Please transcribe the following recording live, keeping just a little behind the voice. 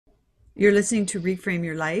You're listening to Reframe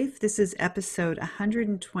Your Life. This is episode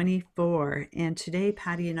 124, and today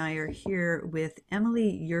Patty and I are here with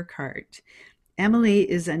Emily Urquhart.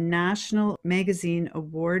 Emily is a National Magazine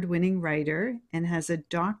award-winning writer and has a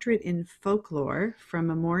doctorate in folklore from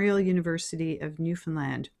Memorial University of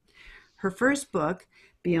Newfoundland. Her first book,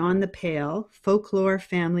 Beyond the Pale: Folklore,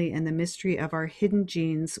 Family, and the Mystery of Our Hidden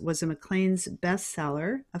Genes, was a Maclean's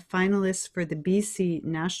bestseller, a finalist for the BC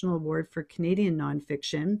National Award for Canadian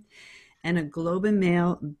Nonfiction, and a Globe and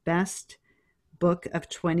Mail Best Book of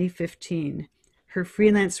 2015. Her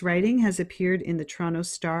freelance writing has appeared in the Toronto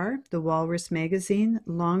Star, the Walrus Magazine,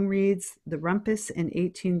 Long Reads, The Rumpus, and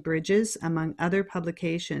 18 Bridges, among other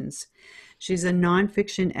publications. She's a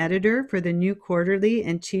nonfiction editor for the New Quarterly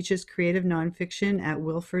and teaches creative nonfiction at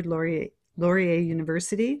Wilfrid Laurier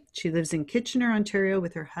University. She lives in Kitchener, Ontario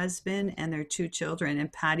with her husband and their two children.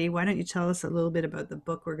 And Patty, why don't you tell us a little bit about the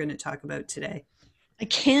book we're going to talk about today? I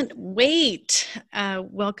can't wait.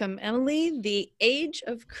 Welcome, Emily. The Age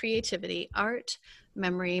of Creativity, Art,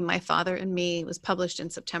 Memory, My Father and Me was published in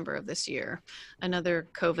September of this year. Another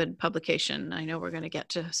COVID publication. I know we're going to get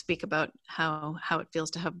to speak about how it feels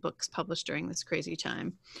to have books published during this crazy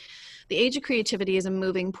time. The Age of Creativity is a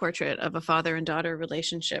moving portrait of a father and daughter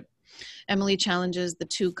relationship. Emily challenges the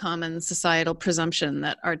too common societal presumption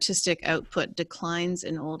that artistic output declines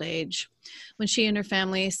in old age. When she and her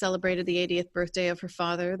family celebrated the 80th birthday of her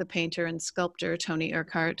father, the painter and sculptor Tony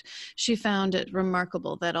Urquhart, she found it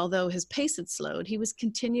remarkable that although his pace had slowed, he was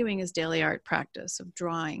continuing his daily art practice of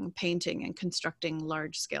drawing, painting, and constructing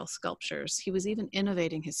large-scale sculptures. He was even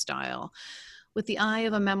innovating his style. With the eye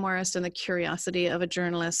of a memoirist and the curiosity of a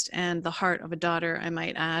journalist and the heart of a daughter, I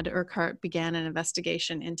might add, Urquhart began an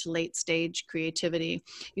investigation into late-stage creativity,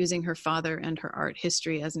 using her father and her art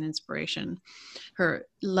history as an inspiration, her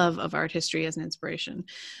love of art history as an inspiration.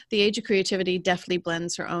 The Age of Creativity deftly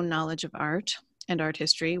blends her own knowledge of art and art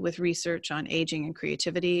history with research on aging and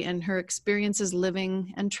creativity and her experiences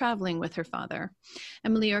living and traveling with her father.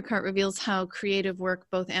 Emily Urquhart reveals how creative work,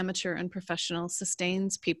 both amateur and professional,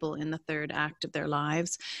 sustains people in the third act of their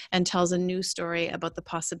lives and tells a new story about the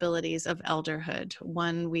possibilities of elderhood,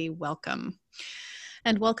 one we welcome.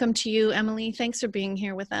 And welcome to you, Emily. Thanks for being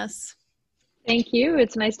here with us. Thank you.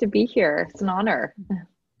 It's nice to be here. It's an honor.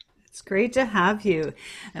 It's great to have you.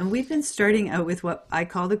 And we've been starting out with what I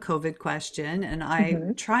call the COVID question, and I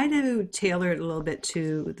Mhm. try to tailor it a little bit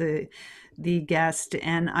to the guest.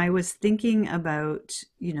 And I was thinking about,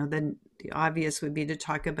 the obvious would be to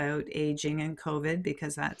talk about aging and COVID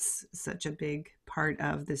because that's such a big part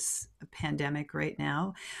of this pandemic right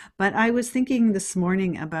now. But I was thinking this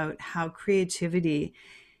morning about how creativity,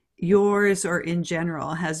 yours or in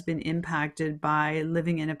general, has been impacted by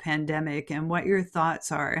living in a pandemic and what your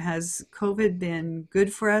thoughts are. Has COVID been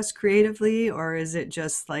good for us creatively, or is it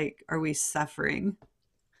just like, are we suffering?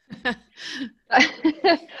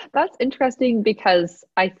 That's interesting because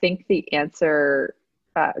I think the answer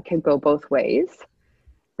can go both ways.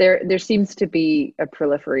 There seems to be a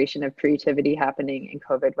proliferation of creativity happening in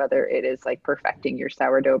COVID, whether it is like perfecting your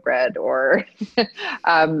sourdough bread or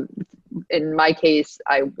um, in my case,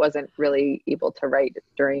 I wasn't really able to write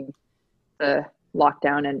during the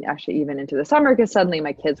lockdown and actually even into the summer because suddenly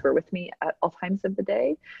my kids were with me at all times of the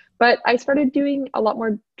day. But I started doing a lot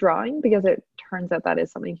more drawing because it turns out that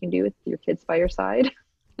is something you can do with your kids by your side.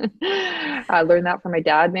 I learned that from my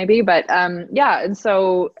dad maybe, but yeah, and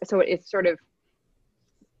so it's sort of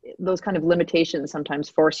those kind of limitations sometimes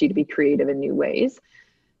force you to be creative in new ways.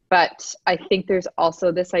 But I think there's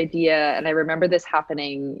also this idea, and I remember this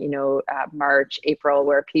happening, March, April,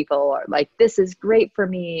 where people are like, this is great for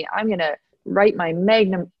me. I'm going to write my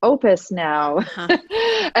magnum opus now. Uh-huh.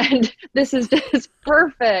 And this is just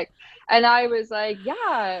perfect. And I was like,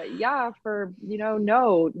 yeah, for,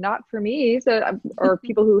 no, not for me. So, or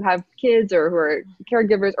people who have kids or who are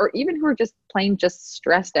caregivers, or even who are just plain just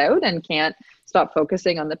stressed out and can't stop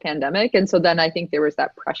focusing on the pandemic. And so then I think there was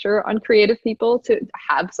that pressure on creative people to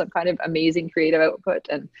have some kind of amazing creative output.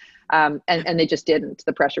 And they just didn't.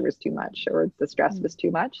 The pressure was too much, or the stress was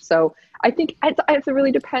too much. So I think it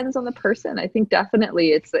really depends on the person. I think definitely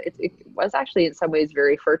it was actually in some ways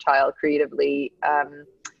very fertile creatively.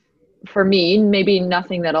 For me, maybe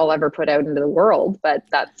nothing that I'll ever put out into the world, but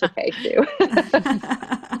that's okay too.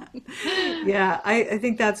 Yeah, I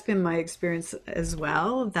think that's been my experience as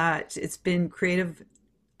well, that it's been creative.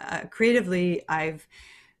 Creatively, I've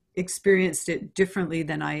experienced it differently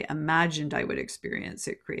than I imagined I would experience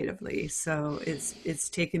it creatively. So it's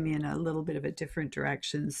taken me in a little bit of a different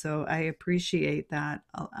direction. So I appreciate that,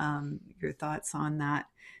 your thoughts on that.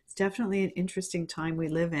 It's definitely an interesting time we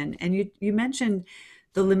live in. And you mentioned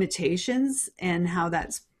the limitations and how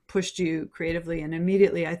that's pushed you creatively. And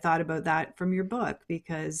immediately I thought about that from your book,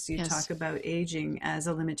 because you Yes. talk about aging as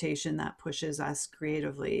a limitation that pushes us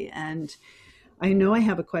creatively. And I know I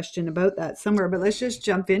have a question about that somewhere, but let's just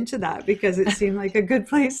jump into that, because it seemed like a good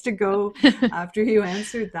place to go after you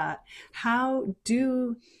answered that.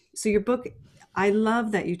 So your book, I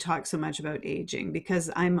love that you talk so much about aging,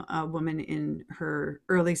 because I'm a woman in her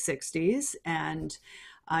early 60s and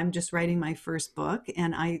I'm just writing my first book.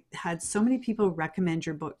 And I had so many people recommend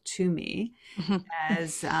your book to me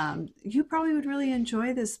as you probably would really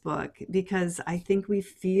enjoy this book, because I think we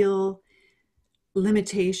feel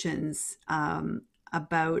limitations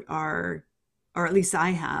about our, or at least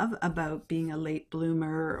I have, about being a late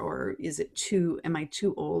bloomer, or am I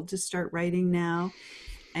too old to start writing now?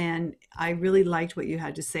 And I really liked what you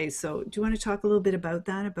had to say. So do you want to talk a little bit about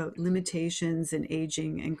that, about limitations and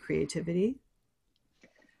aging and creativity?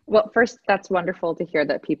 Well, first, that's wonderful to hear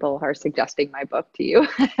that people are suggesting my book to you.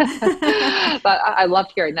 But I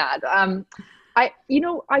loved hearing that. I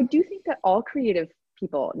do think that all creative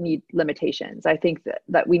people need limitations. I think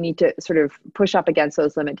that we need to sort of push up against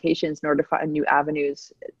those limitations in order to find new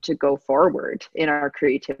avenues to go forward in our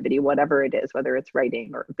creativity, whatever it is, whether it's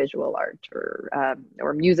writing or visual art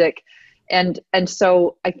or music. And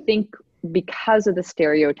so I think because of the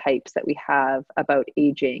stereotypes that we have about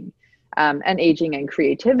aging, and aging and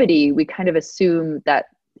creativity, we kind of assume that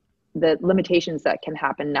the limitations that can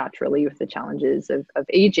happen naturally with the challenges of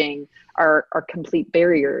aging are complete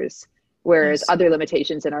barriers, whereas Yes. other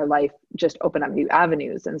limitations in our life just open up new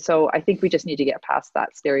avenues. And so I think we just need to get past that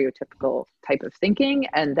stereotypical type of thinking,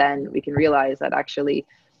 and then we can realize that actually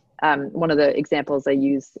one of the examples I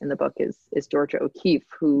use in the book is Georgia O'Keeffe,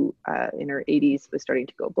 who in her 80s was starting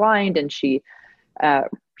to go blind, and she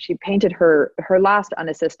painted her last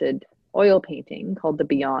unassisted oil painting called The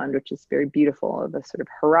Beyond, which is very beautiful, of a sort of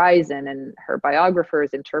horizon. And her biographers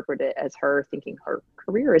interpret it as her thinking her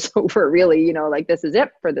career is over, really, like this is it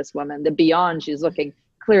for this woman. The beyond, she's looking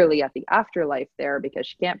clearly at the afterlife there, because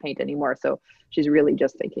she can't paint anymore. So she's really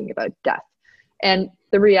just thinking about death. And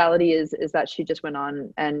the reality is that she just went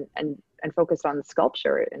on and focused on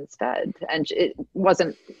sculpture instead. And it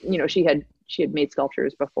wasn't, she had made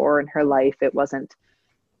sculptures before in her life. It wasn't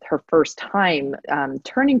her first time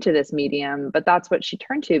turning to this medium, but that's what she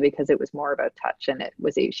turned to because it was more about touch, and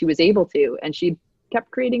she was able to, and she kept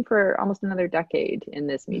creating for almost another decade in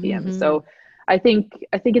this medium. Mm-hmm. So I think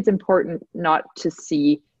it's important not to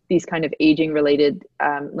see these kind of aging related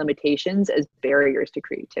limitations as barriers to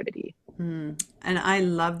creativity. And I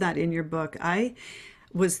love that in your book. I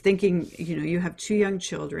was thinking, you have two young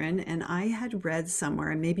children, and I had read somewhere,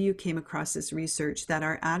 and maybe you came across this research, that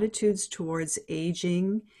our attitudes towards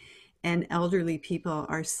aging and elderly people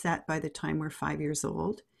are set by the time we're 5 years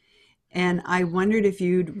old. And I wondered if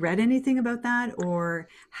you'd read anything about that, or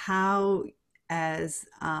how, as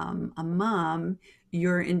a mom,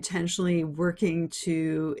 you're intentionally working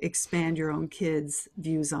to expand your own kids'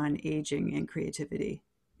 views on aging and creativity.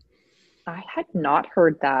 I had not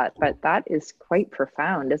heard that, but that is quite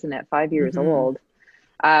profound, isn't it? 5 years Mm-hmm. old.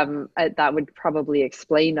 That would probably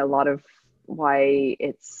explain a lot of why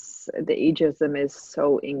the ageism is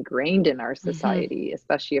so ingrained in our society,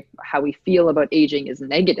 especially if how we feel about aging is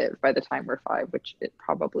negative by the time we're 5, which it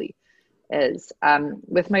probably is.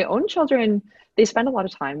 With my own children, they spend a lot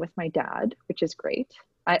of time with my dad, which is great.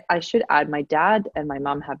 I should add, my dad and my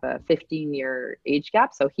mom have a 15-year age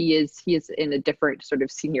gap, so he is in a different sort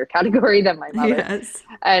of senior category than my mother. Yes.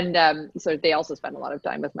 And so they also spend a lot of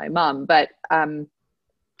time with my mom, but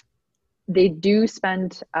they do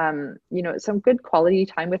spend some good quality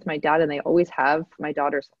time with my dad, and they always have. My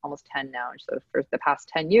daughter's almost 10 now, so for the past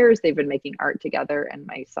 10 years they've been making art together, and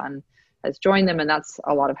my son has joined them, and that's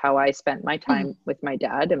a lot of how I spent my time with my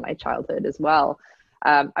dad in my childhood as well.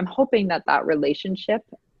 I'm hoping that relationship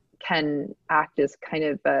can act as kind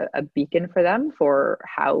of a beacon for them for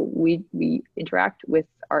how we interact with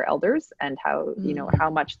our elders, and how how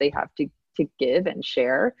much they have to give and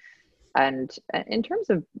share. And in terms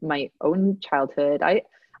of my own childhood,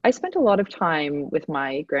 I spent a lot of time with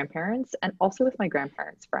my grandparents, and also with my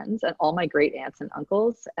grandparents' friends, and all my great aunts and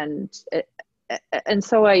uncles. And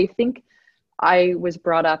so I think I was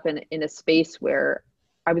brought up in a space where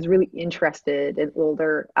I was really interested in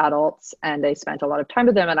older adults, and I spent a lot of time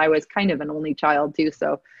with them. And I was kind of an only child too,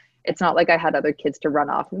 so it's not like I had other kids to run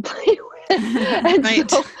off and play with. And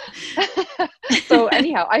Right. so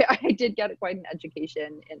anyhow, I did get quite an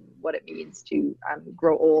education in what it means to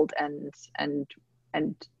grow old, and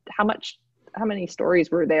how many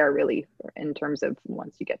stories were there really in terms of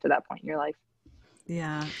once you get to that point in your life.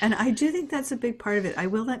 Yeah. And I do think that's a big part of it. I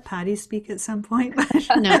will let Patty speak at some point, but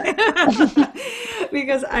No.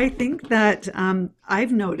 because I think that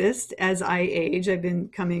I've noticed as I age,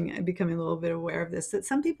 becoming a little bit aware of this, that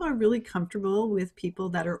some people are really comfortable with people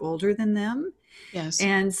that are older than them, Yes.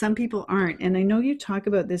 and some people aren't. And I know you talk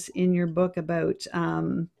about this in your book about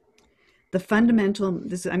the fundamental,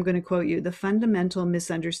 this I'm going to quote you, the fundamental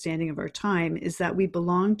misunderstanding of our time is that we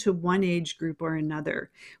belong to one age group or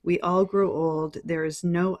another. We all grow old. There is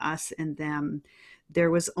no us and them. There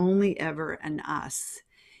was only ever an us.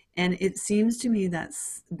 And it seems to me that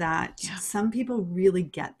Yeah. some people really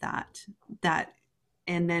get that,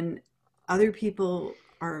 and then other people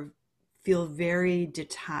feel very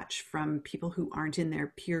detached from people who aren't in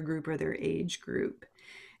their peer group or their age group.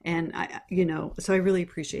 And so I really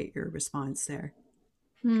appreciate your response there.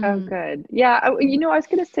 Oh, Hmm. good. Yeah. I was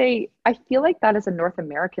going to say, I feel like that is a North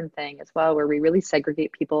American thing as well, where we really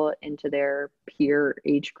segregate people into their peer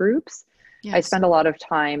age groups. I Yes. spend a lot of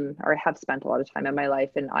time, or I have spent a lot of time in my life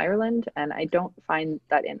in Ireland, and I don't find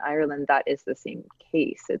that in Ireland that is the same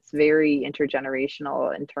case. It's very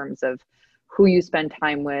intergenerational in terms of who you spend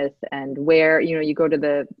time with and where, you go to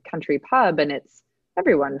the country pub and it's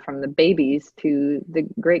everyone from the babies to the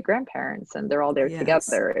great grandparents, and they're all there Yes.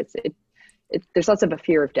 together. There's lots of a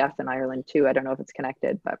fear of death in Ireland too. I don't know if it's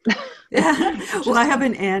connected, but Yeah. Well, I Interesting. have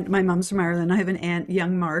an aunt, my mom's from Ireland. I have an aunt,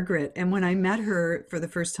 young Margaret. And when I met her for the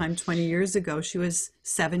first time 20 years ago, she was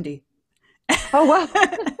 70. oh wow.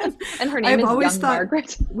 And her name I've is always Young thought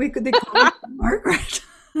Margaret. they call her Margaret.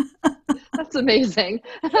 That's amazing.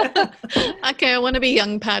 Okay, I want to be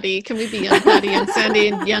young Patty. Can we be young Patty and Sandy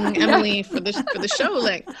and young Yeah, Emily for the show?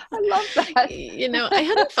 Like, I love that. I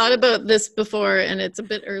hadn't thought about this before, and it's a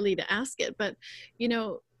bit early to ask it, but you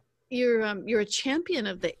know, you're a champion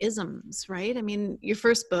of the isms, right? I mean, your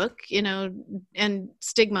first book, and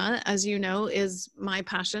stigma, as you know, is my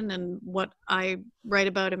passion and what I write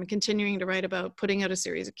about. I'm continuing to write about, putting out a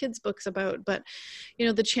series of kids books about, but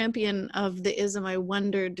the champion of the ism, I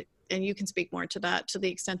wondered, and you can speak more to that to the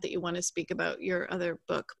extent that you want to speak about your other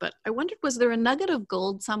book, but I wondered, was there a nugget of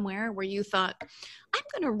gold somewhere where you thought, I'm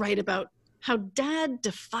going to write about how dad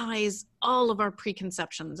defies all of our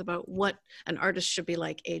preconceptions about what an artist should be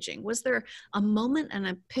like aging? Was there a moment, an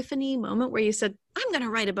epiphany moment where you said, I'm going to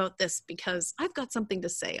write about this because I've got something to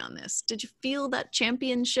say on this? Did you feel that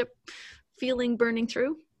championship feeling burning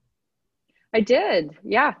through? I did.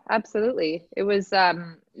 Yeah, absolutely. It was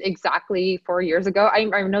exactly 4 years ago. I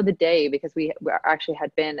know the day because we actually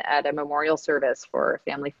had been at a memorial service for a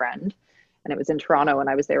family friend, and it was in Toronto, and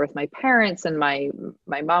I was there with my parents and my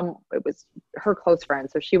mom. It was her close friend,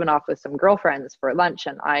 so she went off with some girlfriends for lunch,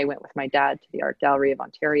 and I went with my dad to the Art Gallery of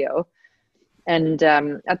Ontario. And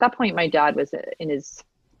at that point, my dad was in his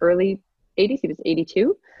early 80s. He was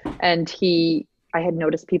 82, and I had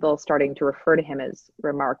noticed people starting to refer to him as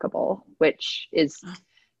remarkable, which is,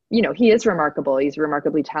 he is remarkable. He's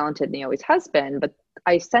remarkably talented, and he always has been. But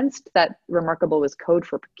I sensed that remarkable was code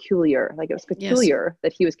for peculiar. Like, it was Yes. peculiar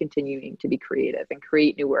that he was continuing to be creative and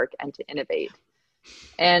create new work and to innovate.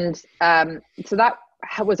 And so that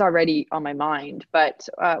was already on my mind. But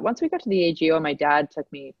once we got to the AGO, my dad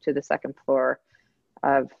took me to the second floor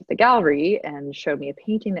of the gallery and showed me a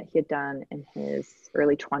painting that he had done in his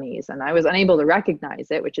early 20s. And I was unable to recognize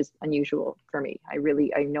it, which is unusual for me.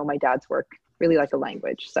 I know my dad's work really like a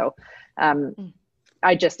language. So um,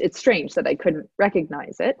 it's strange that I couldn't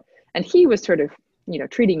recognize it. And he was sort of,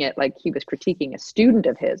 treating it like he was critiquing a student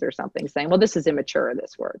of his or something, saying, well, this is immature,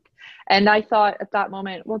 this work. And I thought at that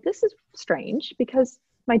moment, well, this is strange because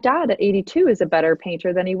my dad at 82 is a better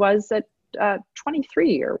painter than he was at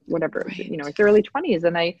 23 or whatever, Right. his early 20s.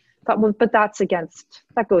 And I thought, well, but that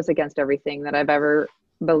goes against everything that I've ever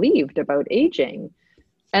believed about aging.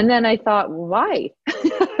 And then I thought, why?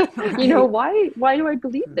 Right. Why do I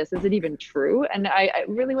believe this? Is it even true? And it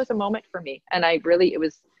really was a moment for me. And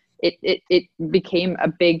it became a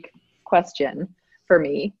big question for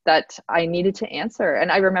me that I needed to answer.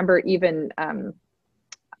 And I remember even,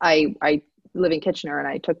 I live in Kitchener, and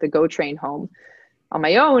I took the GO train home on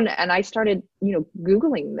my own, and I started,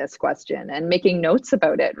 Googling this question and making notes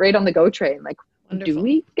about it right on the GO train. Like, do Wonderful.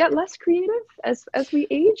 we get less creative as we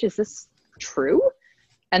age? Is this true?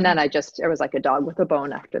 And then it was like a dog with a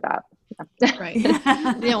bone after that. Right.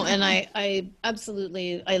 And I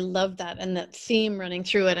absolutely, I love that. And that theme running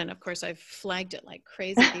through it. And of course, I've flagged it like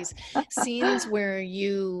crazy. These scenes where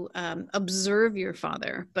you observe your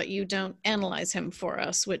father, but you don't analyze him for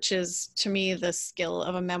us, which is, to me, the skill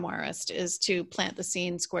of a memoirist, is to plant the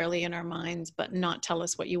scene squarely in our minds, but not tell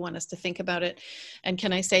us what you want us to think about it. And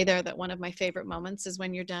can I say there that one of my favorite moments is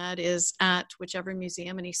when your dad is at whichever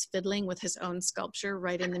museum and he's fiddling with his own sculpture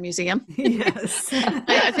right in the museum. Yes.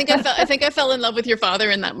 I think I fell in love with your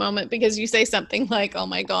father in that moment, because you say something like, "Oh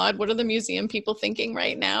my God, what are the museum people thinking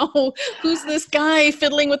right now? Who's this guy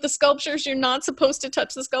fiddling with the sculptures? You're not supposed to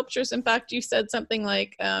touch the sculptures." In fact, you said something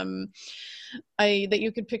like, that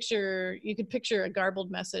you could picture a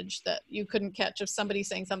garbled message that you couldn't catch of somebody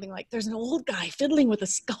saying something like, "There's an old guy fiddling with a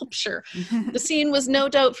sculpture." The scene was no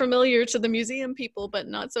doubt familiar to the museum people, but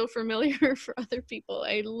not so familiar for other people.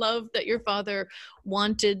 I love that your father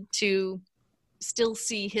wanted to still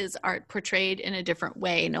see his art portrayed in a different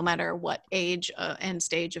way, no matter what age and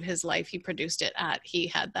stage of his life he produced it at. He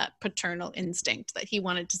had that paternal instinct that he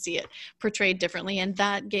wanted to see it portrayed differently. And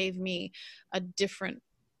that gave me a different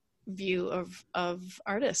view of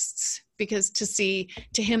artists, because to see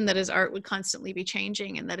to him that his art would constantly be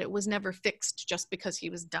changing and that it was never fixed just because he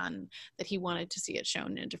was done, that he wanted to see it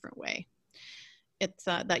shown in a different way. It's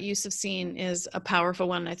that use of scene is a powerful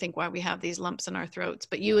one. I think why we have these lumps in our throats.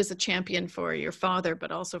 But you, as a champion for your father,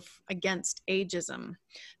 but also against ageism,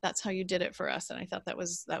 that's how you did it for us. And I thought that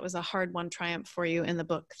was a hard-won triumph for you in the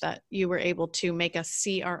book, that you were able to make us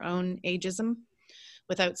see our own ageism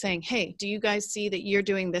without saying, "Hey, do you guys see that you're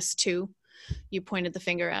doing this too?" You pointed the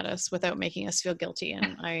finger at us without making us feel guilty,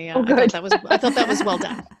 and I thought that was well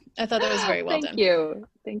done. I thought that was very well done.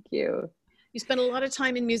 Thank you. You spent a lot of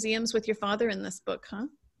time in museums with your father in this book, huh?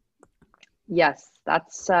 Yes,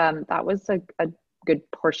 that's that was a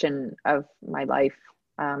good portion of my life.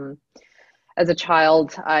 As a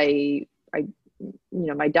child, my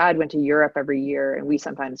dad went to Europe every year, and we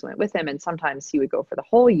sometimes went with him, and sometimes he would go for the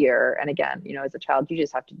whole year. And again, as a child, you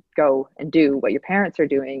just have to go and do what your parents are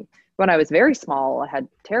doing. When I was very small, I had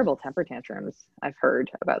terrible temper tantrums. I've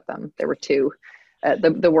heard about them. There were two.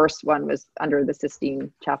 The worst one was under the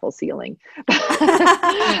Sistine Chapel ceiling.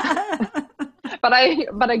 But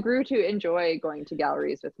I grew to enjoy going to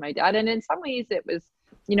galleries with my dad. And in some ways it was,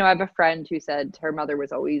 I have a friend who said her mother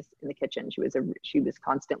was always in the kitchen. She was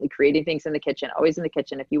constantly creating things in the kitchen, always in the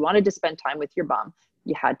kitchen. If you wanted to spend time with your mom,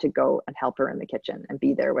 you had to go and help her in the kitchen and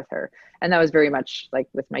be there with her. And that was very much like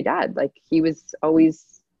with my dad. Like, he was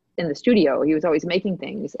always in the studio. He was always making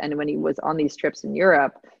things. And when he was on these trips in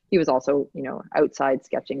Europe, he was also, outside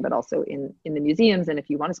sketching, but also in the museums. And if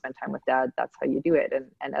you want to spend time with dad, that's how you do it.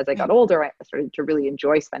 And as I got older, I started to really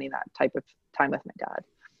enjoy spending that type of time with my dad.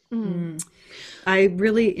 Mm. I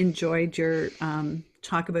really enjoyed your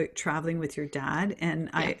talk about traveling with your dad. And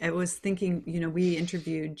I was thinking, we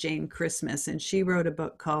interviewed Jane Christmas, and she wrote a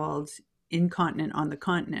book called Incontinent on the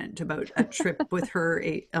Continent, about a trip with her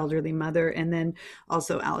elderly mother. And then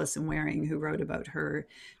also Alison Waring, who wrote about her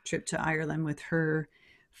trip to Ireland with her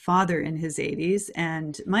father in his 80s.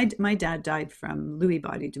 And my dad died from Lewy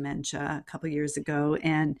body dementia a couple of years ago.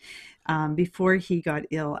 And before he got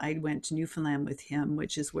ill, I went to Newfoundland with him,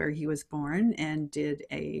 which is where he was born, and did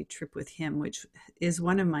a trip with him, which is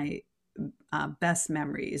one of my best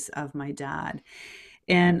memories of my dad.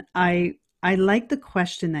 And I like the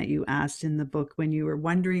question that you asked in the book when you were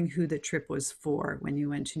wondering who the trip was for when you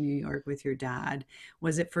went to New York with your dad.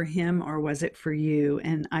 Was it for him or was it for you?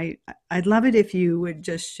 And I'd love it if you would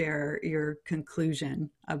just share your conclusion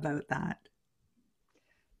about that.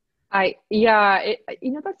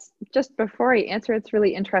 That's just before I answer. It's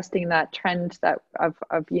really interesting, that trend that of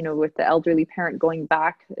with the elderly parent going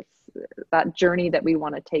back. It's that journey that we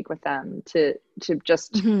want to take with them to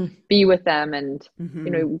just be with them, and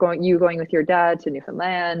going with your dad to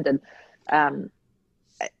Newfoundland, and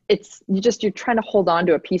you're trying to hold on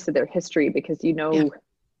to a piece of their history, because it's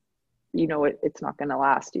not going to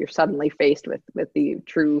last. You're suddenly faced with the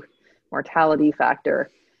true mortality factor.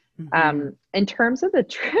 In terms of the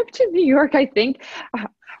trip to New York, I think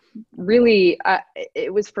really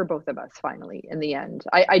it was for both of us finally in the end.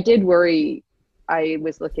 I did worry. I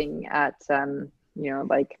was looking at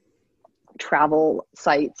like travel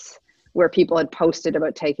sites where people had posted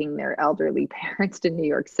about taking their elderly parents to New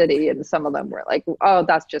York City, and some of them were like, "Oh,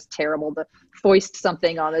 that's just terrible to foist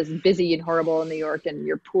something on as busy and horrible in New York, and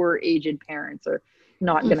your poor aged parents are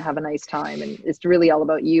not going to have a nice time, and it's really all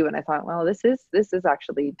about you." And I thought, well, this is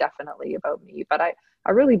actually definitely about me, but I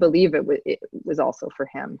really believe it was also for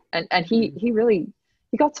him, and he really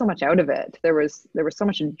got so much out of it. There was so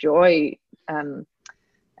much joy, and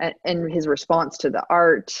and his response to the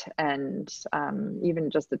art, and even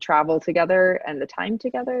just the travel together and the time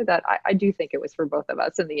together, that I do think it was for both of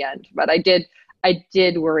us in the end. But I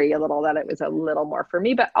did worry a little that it was a little more for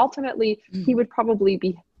me, but ultimately he would probably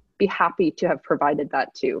be happy to have provided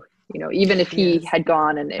that too, you know, even if he Yes. had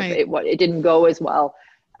gone and Right. it didn't go as well.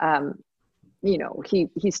 You know,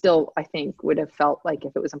 he still, I think, would have felt like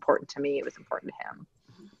if it was important to me, it was important to him.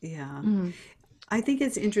 Yeah. Mm. I think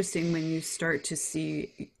it's interesting when you start to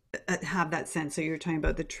see, have that sense. So you're talking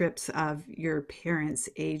about the trips of your parents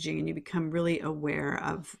aging, and you become really aware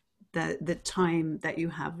of the time that you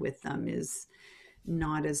have with them is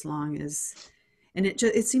not as long as, and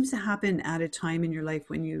it seems to happen at a time in your life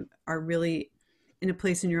when you are really in a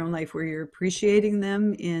place in your own life where you're appreciating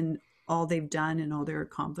them in all they've done and all their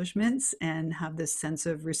accomplishments, and have this sense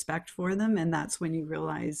of respect for them. And that's when you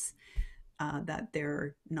realize that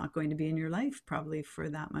they're not going to be in your life probably for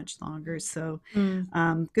that much longer. So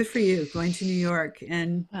Mm. good for you going to New York,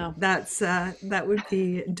 and Wow. that would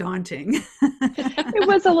be daunting. It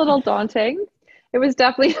was a little daunting. It was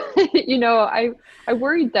definitely, you know, I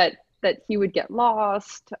worried that he would get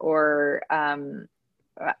lost, or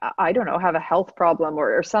I don't know, have a health problem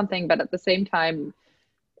or something. But at the same time,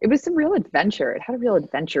 it was some real adventure. It had a real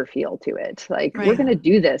adventure feel to it. Like, we're Right. going Yeah. to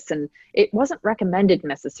do this, and it wasn't recommended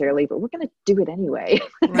necessarily, but we're going to do it anyway.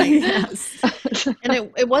 Right. Yes. And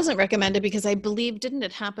it wasn't recommended because I believe, didn't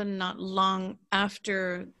it happen not long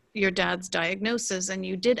after your dad's diagnosis? And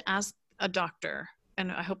you did ask a doctor,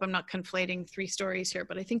 and I hope I'm not conflating three stories here,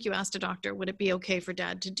 but I think you asked a doctor, would it be okay for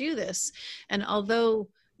dad to do this? And although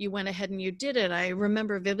you went ahead and you did it, I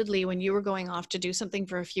remember vividly when you were going off to do something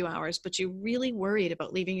for a few hours, but you really worried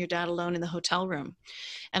about leaving your dad alone in the hotel room.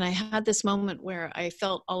 And I had this moment where I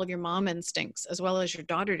felt all of your mom instincts as well as your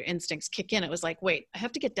daughter instincts kick in. It was like, wait, I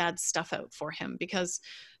have to get dad's stuff out for him, because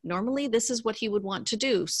normally this is what he would want to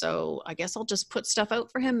do. So I guess I'll just put stuff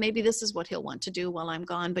out for him. Maybe this is what he'll want to do while I'm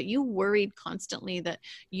gone. But you worried constantly that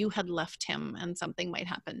you had left him and something might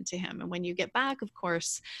happen to him. And when you get back, of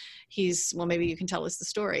course, well, maybe you can tell us the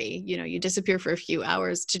story. You know, you disappear for a few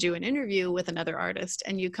hours to do an interview with another artist,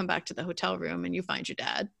 and you come back to the hotel room and you find your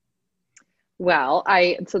dad. Well,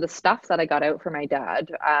 so the stuff that I got out for my dad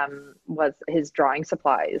was his drawing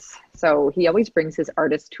supplies. So he always brings his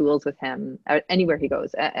artist tools with him anywhere he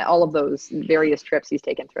goes, all of those various trips he's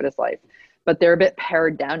taken throughout his life. But they're a bit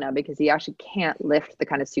pared down now because he actually can't lift the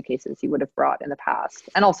kind of suitcases he would have brought in the past.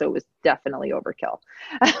 And also, it was definitely overkill.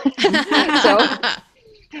 So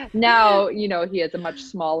now, you know, he has a much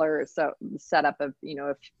smaller setup of, you know,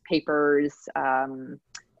 of papers,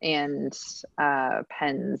 and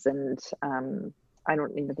pens, and I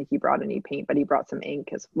don't even think he brought any paint, but he brought some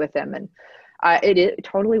ink with him. And it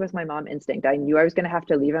totally was my mom instinct. I knew I was going to have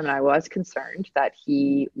to leave him, and I was concerned that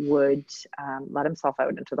he would let himself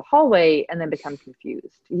out into the hallway and then become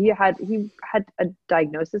confused. He had a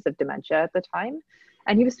diagnosis of dementia at the time,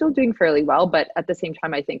 and he was still doing fairly well. But at the same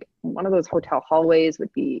time, I think one of those hotel hallways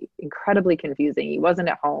would be incredibly confusing. He wasn't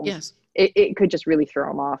at home. Yes. It could just really throw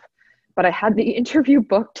him off. But I had the interview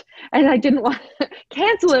booked, and I didn't want to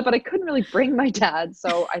cancel it, but I couldn't really bring my dad.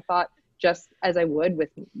 So I thought, just as I would with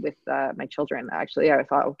my children, actually, I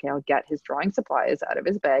thought, okay, I'll get his drawing supplies out of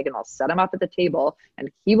his bag and I'll set him up at the table and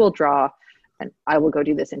he will draw and I will go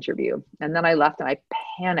do this interview. And then I left and I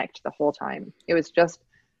panicked the whole time. It was just,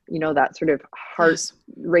 you know, that sort of heart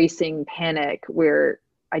racing panic where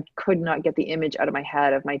I could not get the image out of my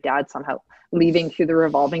head of my dad somehow leaving through the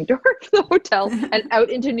revolving door of the hotel and out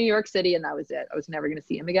into New York City. And that was it. I was never going to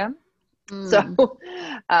see him again. So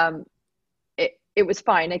it was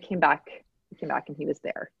fine. I came back and he was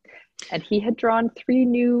there. And he had drawn three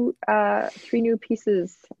new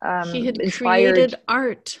pieces. He had inspired. created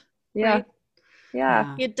art. Yeah. Right?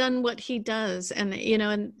 Yeah. He had done what he does. And, you know,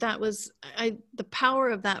 and that was the power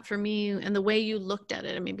of that for me, and the way you looked at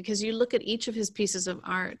it. I mean, because you look at each of his pieces of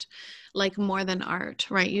art like more than art,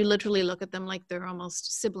 right? You literally look at them like they're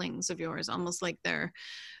almost siblings of yours, almost like they're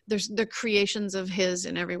creations of his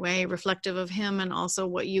in every way, reflective of him, and also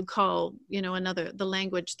what you call, you know, the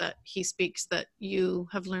language that he speaks that you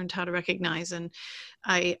have learned how to recognize. And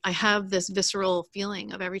I have this visceral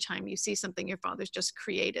feeling of every time you see something your father's just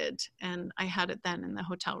created, and I had it then in the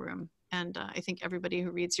hotel room. And I think everybody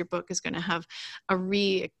who reads your book is going to have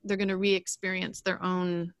they're going to re-experience their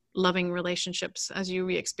own loving relationships as you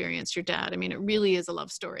re-experience your dad. I mean, it really is a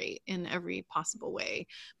love story in every possible way,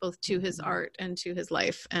 both to his art and to his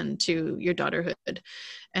life and to your daughterhood.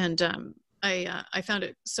 And I found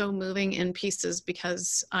it so moving in pieces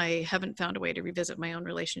because I haven't found a way to revisit my own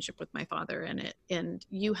relationship with my father, and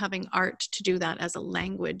you having art to do that as a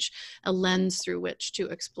language, a lens through which to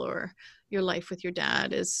explore your life with your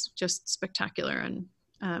dad is just spectacular, and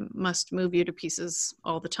must move you to pieces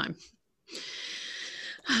all the time.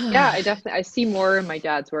 Yeah, I see more in my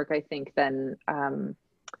dad's work, I think, than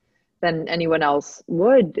anyone else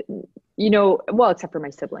would, well, except for my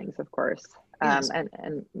siblings, of course, Yes.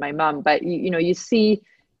 and my mom. But you see,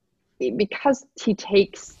 because he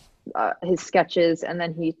takes his sketches and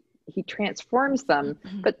then he transforms them,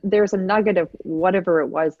 but there's a nugget of whatever it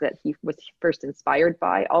was that he was first inspired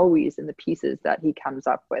by always in the pieces that he comes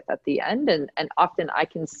up with at the end, and often I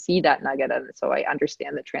can see that nugget, and so I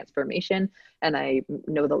understand the transformation and I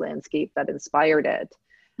know the landscape that inspired it.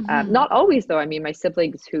 Not always, though. I mean, my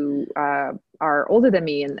siblings who are older than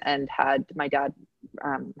me and had my dad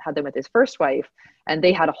had them with his first wife, and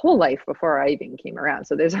they had a whole life before I even came around.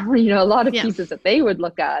 So there's only, a lot of pieces that they would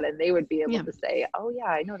look at and they would be able to say, oh yeah,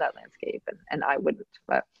 I know that landscape, and I wouldn't.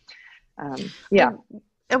 But yeah.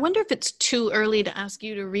 I wonder if it's too early to ask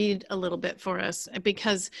you to read a little bit for us,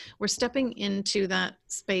 because we're stepping into that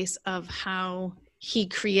space of how he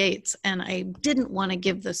creates, and I didn't want to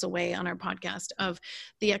give this away on our podcast, of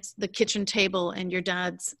the kitchen table and your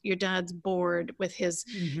dad's board with his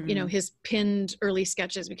his pinned early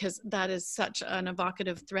sketches, because that is such an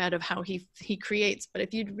evocative thread of how he creates. But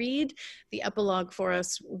if you'd read the epilogue for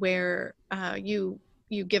us, where you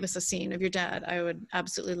give us a scene of your dad, I would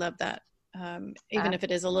absolutely love that, even if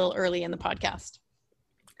it is a little early in the podcast.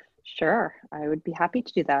 Sure, I would be happy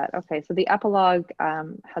to do that. Okay, so the epilogue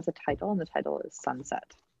has a title, and the title is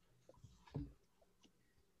Sunset.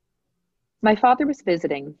 My father was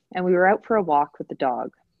visiting, and we were out for a walk with the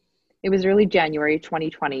dog. It was early January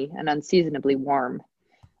 2020 and unseasonably warm.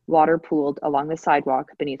 Water pooled along the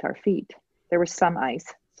sidewalk beneath our feet. There was some ice,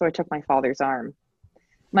 so I took my father's arm.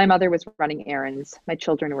 My mother was running errands. My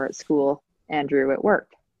children were at school. Andrew at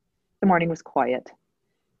work. The morning was quiet.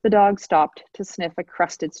 The dog stopped to sniff a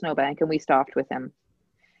crusted snowbank, and we stopped with him.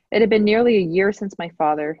 It had been nearly a year since my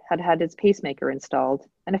father had had his pacemaker installed,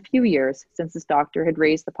 and a few years since his doctor had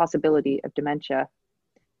raised the possibility of dementia.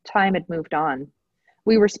 Time had moved on.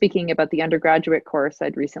 We were speaking about the undergraduate course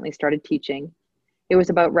I'd recently started teaching. It was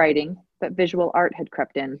about writing, but visual art had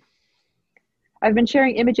crept in. I've been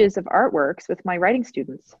sharing images of artworks with my writing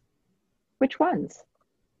students. Which ones?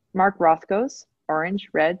 Mark Rothko's, orange,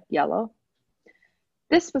 red, yellow.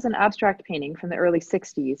 This was an abstract painting from the early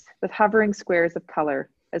 60s with hovering squares of color,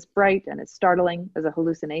 as bright and as startling as a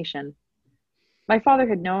hallucination. My father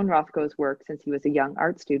had known Rothko's work since he was a young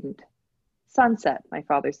art student. Sunset, my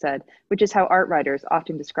father said, which is how art writers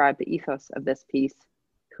often describe the ethos of this piece.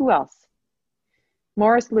 Who else?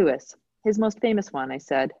 Morris Louis, his most famous one, I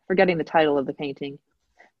said, forgetting the title of the painting.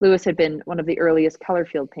 Louis had been one of the earliest color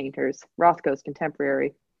field painters, Rothko's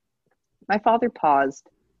contemporary. My father paused,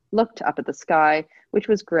 looked up at the sky, which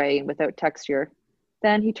was gray and without texture.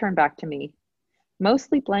 Then he turned back to me.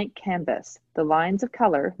 Mostly blank canvas, the lines of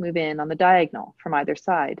color move in on the diagonal from either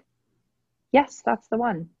side. Yes, that's the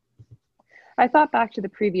one. I thought back to the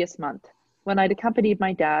previous month, when I'd accompanied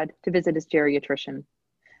my dad to visit his geriatrician.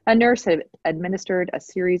 A nurse had administered a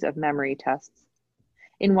series of memory tests.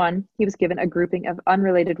 In one, he was given a grouping of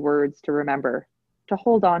unrelated words to remember, to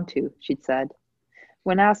hold on to, she'd said.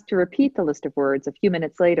 When asked to repeat the list of words a few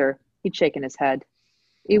minutes later, he'd shaken his head.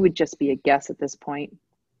 It would just be a guess at this point.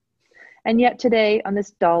 And yet today, on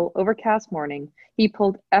this dull, overcast morning, he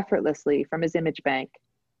pulled effortlessly from his image bank.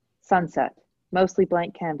 Sunset, mostly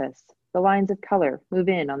blank canvas. The lines of color move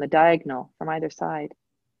in on the diagonal from either side.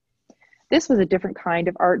 This was a different kind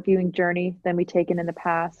of art viewing journey than we'd taken in the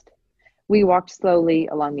past. We walked slowly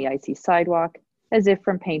along the icy sidewalk, as if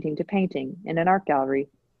from painting to painting in an art gallery.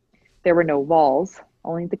 There were no walls,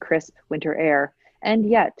 only the crisp winter air, and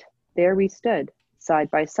yet there we stood, side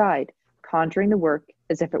by side, conjuring the work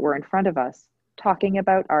as if it were in front of us, talking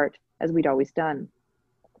about art as we'd always done.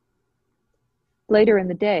 Later in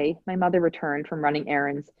the day, my mother returned from running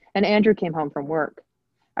errands, and Andrew came home from work.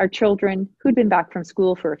 Our children, who'd been back from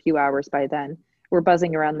school for a few hours by then, were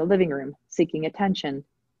buzzing around the living room, seeking attention.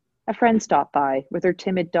 A friend stopped by with her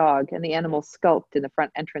timid dog, and the animal skulked in the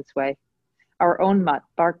front entranceway. Our own mutt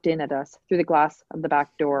barked in at us through the glass of the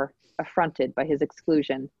back door, affronted by his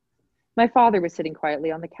exclusion. My father was sitting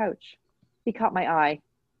quietly on the couch. He caught my eye,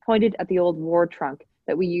 pointed at the old war trunk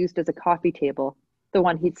that we used as a coffee table, the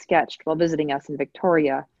one he'd sketched while visiting us in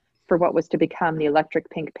Victoria for what was to become the electric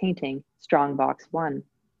pink painting, Strongbox 1.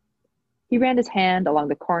 He ran his hand along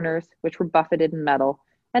the corners, which were buffeted in metal,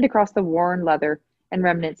 and across the worn leather and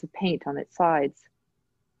remnants of paint on its sides.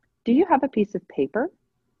 Do you have a piece of paper?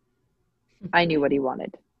 I knew what he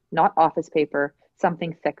wanted. Not office paper,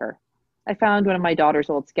 something thicker. I found one of my daughter's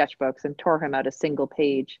old sketchbooks and tore him out a single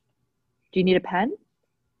page. Do you need a pen?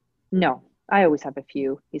 No, I always have a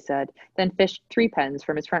few, he said, then fished 3 pens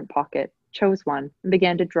from his front pocket, chose one, and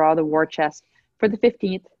began to draw the war chest for the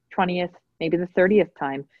 15th, 20th, maybe the 30th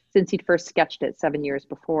time since he'd first sketched it 7 years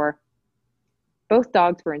before. Both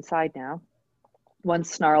dogs were inside now. One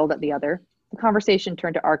snarled at the other. The conversation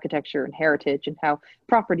turned to architecture and heritage and how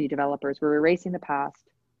property developers were erasing the past.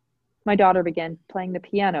 My daughter began playing the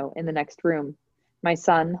piano in the next room. My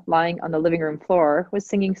son, lying on the living room floor, was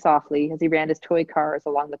singing softly as he ran his toy cars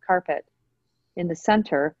along the carpet. In the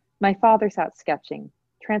center, my father sat sketching,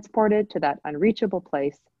 transported to that unreachable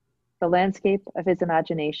place, the landscape of his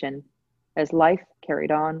imagination, as life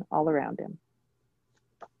carried on all around him.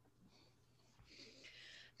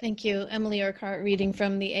 Thank you. Emily Urquhart reading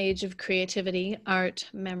from The Age of Creativity, Art,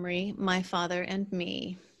 Memory, My Father and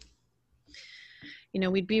Me. You know,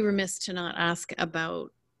 we'd be remiss to not ask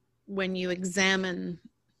about when you examine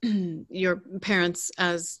your parents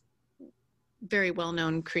as very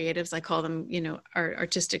well-known creatives. I call them, you know,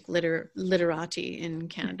 artistic literati in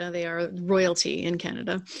Canada. They are royalty in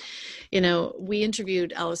Canada. You know, we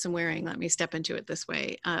interviewed Alison Waring, let me step into it this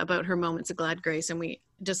way, about her moments of glad grace. And we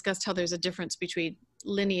discussed how there's a difference between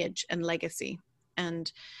lineage and legacy. And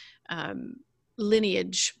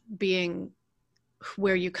lineage being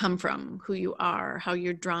where you come from, who you are, how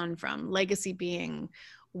you're drawn from. Legacy being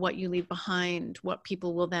what you leave behind, what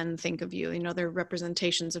people will then think of you. You know, they're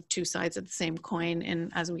representations of two sides of the same coin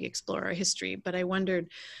and as we explore our history. But I wondered,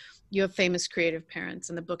 you have famous creative parents,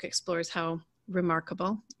 and the book explores how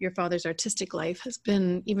remarkable your father's artistic life has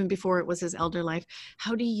been, even before it was his elder life.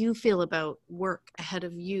 How do you feel about work ahead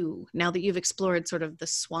of you now that you've explored sort of the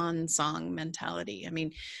swan song mentality? I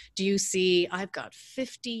mean, do you see, I've got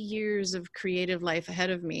 50 years of creative life ahead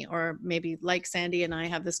of me, or maybe like Sandy and I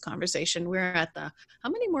have this conversation, we're at the, how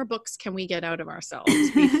many more books can we get out of ourselves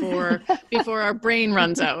before our brain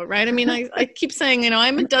runs out, right? I mean, I keep saying, you know,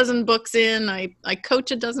 I'm a dozen books in, I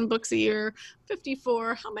coach a dozen books a year,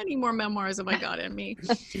 54, how many more memoirs have I got in me?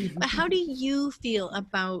 But how do you feel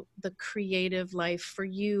about the creative life for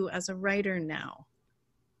you as a writer now?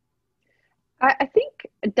 I think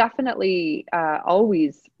definitely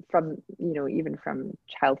always from, you know, even from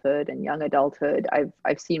childhood and young adulthood,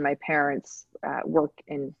 I've seen my parents work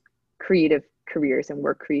in creative careers and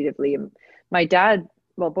work creatively. And my dad,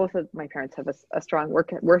 well, both of my parents have a strong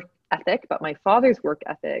work ethic, but my father's work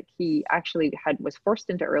ethic, he actually was forced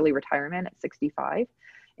into early retirement at 65.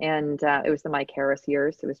 And it was the Mike Harris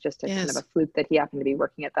years. It was just a kind of a fluke that he happened to be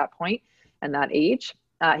working at that point and that age.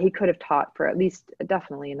 He could have taught for at least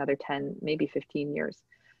definitely another 10, maybe 15 years.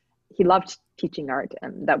 He loved teaching art,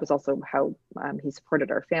 and that was also how he supported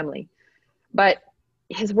our family. But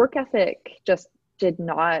his work ethic just did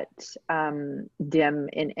not dim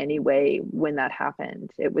in any way when that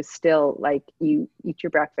happened. It was still like you eat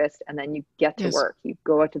your breakfast and then you get to work. You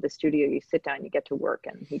go out to the studio, you sit down, you get to work.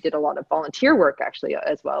 And he did a lot of volunteer work actually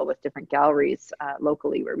as well with different galleries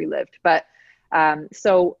locally where we lived. But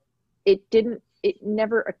so it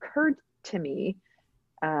never occurred to me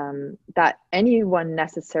that anyone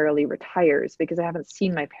necessarily retires, because I haven't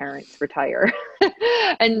seen my parents retire.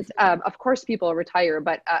 And of course people retire,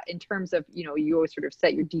 but in terms of, you know, you always sort of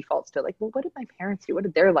set your defaults to like, well, what did my parents do? What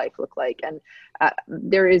did their life look like? And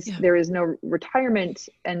there is no retirement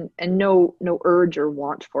and no urge or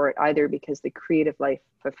want for it either, because the creative life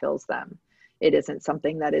fulfills them. It isn't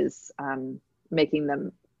something that is making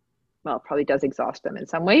them, well, it probably does exhaust them in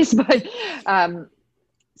some ways, but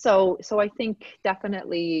so I think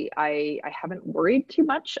definitely I haven't worried too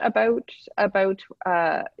much about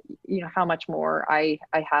you know, how much more I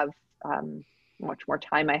have, much more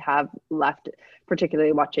time I have left,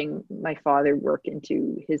 particularly watching my father work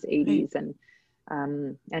into his 80s and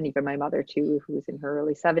even my mother too, who was in her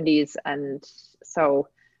early 70s. And so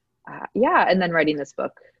and then writing this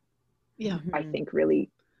book, I think really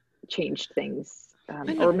changed things.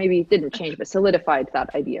 Or maybe it didn't change, but solidified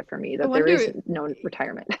that idea for me that there is no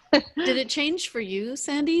retirement. Did it change for you,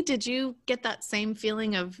 Sandy? Did you get that same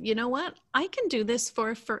feeling of, you know what, I can do this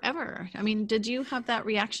for forever? I mean, did you have that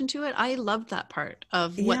reaction to it? I loved that part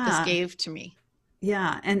of what this gave to me.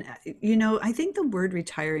 Yeah. And, you know, I think the word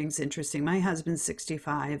retiring is interesting. My husband's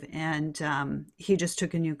 65 and he just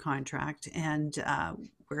took a new contract and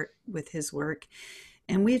with his work.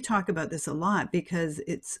 And we talk about this a lot because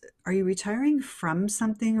are you retiring from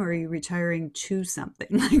something or are you retiring to something?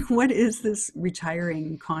 Like, what is this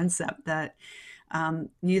retiring concept that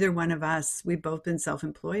Neither one of us, we've both been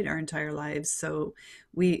self-employed our entire lives. So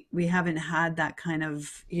we haven't had that kind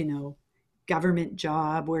of, government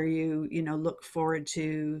job where you look forward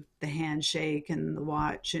to the handshake and the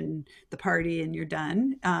watch and the party and you're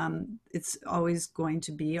done. It's always going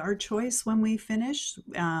to be our choice when we finish,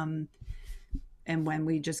 and when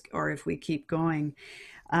we just, or if we keep going.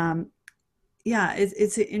 Um, yeah,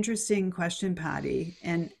 it's an interesting question, Patty.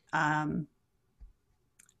 And I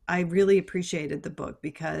really appreciated the book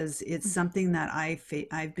because it's something that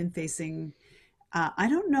I've been facing. I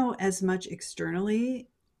don't know as much externally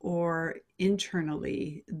or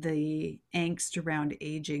internally, the angst around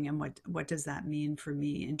aging and what does that mean for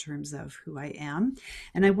me in terms of who I am.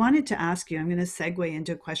 And I wanted to ask you, I'm going to segue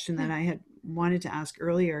into a question that I had wanted to ask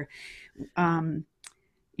earlier. Um,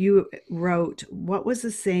 you wrote, what was the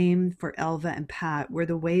same for Elva and Pat were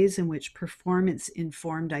the ways in which performance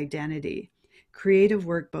informed identity. Creative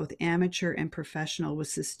work, both amateur and professional,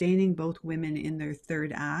 was sustaining both women in their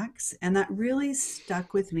third acts. And that really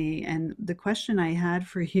stuck with me. And the question I had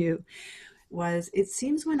for you was, it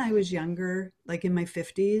seems when I was younger, like in my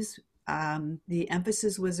 50s, the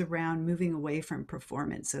emphasis was around moving away from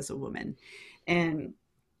performance as a woman and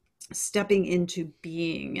stepping into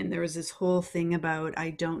being. And there was this whole thing about,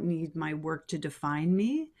 I don't need my work to define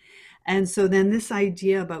me. And so then this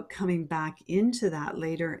idea about coming back into that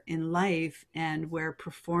later in life and where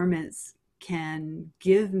performance can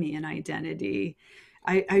give me an identity,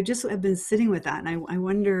 I just have been sitting with that. And I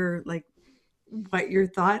wonder, like, what your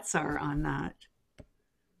thoughts are on that.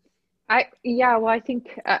 Yeah, well, I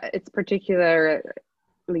think it's particularly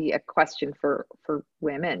a question for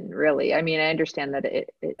women, really. I mean, I understand that it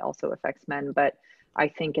also affects men, but I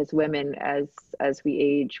think as women, as we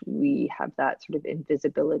age, we have that sort of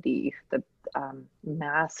invisibility, the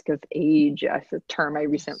mask of age, a term I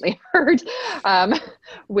recently heard,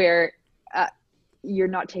 where you're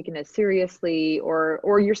not taken as seriously,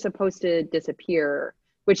 or you're supposed to disappear.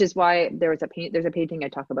 Which is why there's a painting I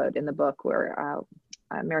talk about in the book where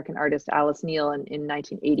American artist Alice Neal in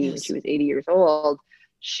 1980, when she was 80 years old,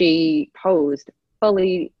 she posed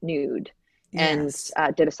fully nude and Yes.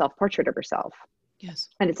 did a self-portrait of herself. Yes.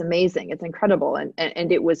 And it's amazing. It's incredible.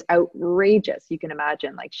 And it was outrageous. You can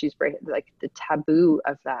imagine, like, she's like the taboo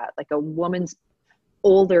of that, like a woman's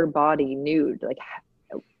older body nude, like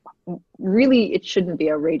really, it shouldn't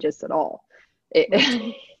be outrageous at all.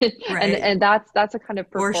 Right. And that's a kind of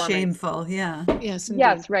Or performance. shameful. Yeah. Yes, indeed.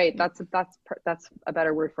 Yes, right. That's a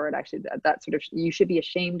better word for it, actually. That sort of, you should be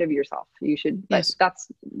ashamed of yourself. You should, but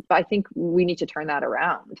Yes. I think we need to turn that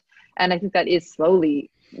around. And I think that is slowly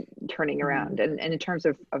turning around. And in terms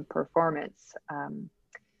of performance,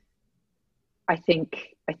 I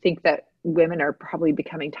think that women are probably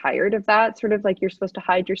becoming tired of that sort of, like, you're supposed to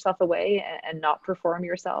hide yourself away and not perform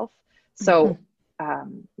yourself. So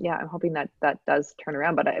yeah, I'm hoping that does turn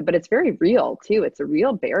around, but it's very real too. It's a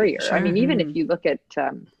real barrier. Sure. I mean, even if you look at,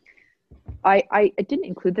 I didn't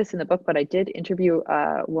include this in the book, but I did interview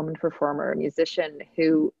a woman performer, a musician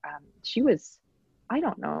who, she was, I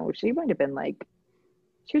don't know, she might have been like,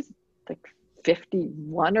 she was like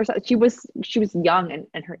 51 or something. She was young,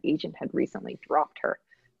 and her agent had recently dropped her,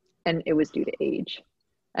 and it was due to age.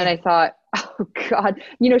 And I thought, oh God,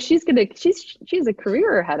 she has a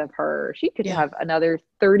career ahead of her. She could have another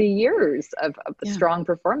 30 years of a strong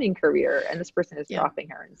performing career, and this person is dropping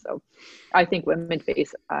her. And so I think women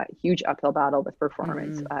face a huge uphill battle with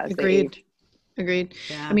performance as they age. Agreed.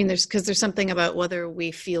 Yeah. I mean, there's something about whether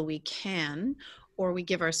we feel we can, or we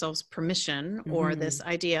give ourselves permission, or this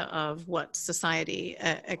idea of what society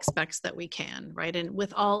expects that we can, right? And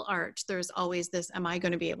with all art, there's always this, am I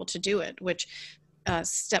going to be able to do it? Which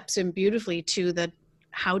steps in beautifully to the,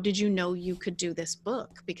 how did you know you could do this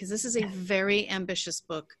book? Because this is a very ambitious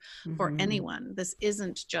book for anyone. This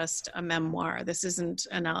isn't just a memoir. This isn't,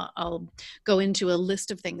 and I'll go into a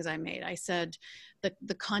list of things I made. I said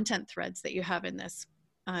the content threads that you have in this,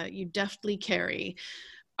 you deftly carry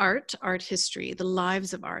art history, the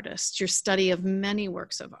lives of artists, your study of many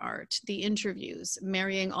works of art, the interviews,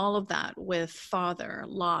 marrying all of that with father,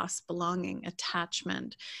 loss, belonging,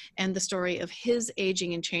 attachment, and the story of his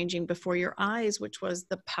aging and changing before your eyes, which was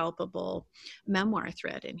the palpable memoir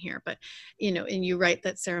thread in here. But, and you write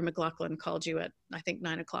that Sarah McLachlan called you at, I think,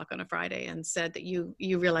 9:00 on a Friday and said that you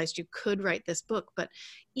realized you could write this book. But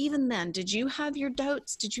even then, did you have your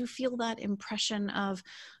doubts? Did you feel that impression of,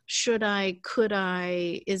 should I, could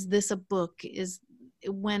I, is this a book?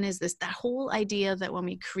 When is this? That whole idea that when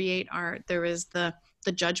we create art, there is the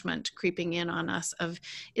the judgment creeping in on us of,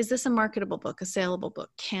 is this a marketable book, a saleable book?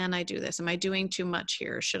 Can I do this? Am I doing too much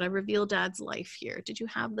here? Should I reveal Dad's life here? Did you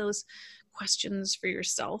have those questions for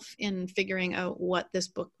yourself in figuring out what this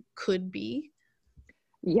book could be?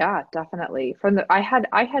 Yeah, definitely. I had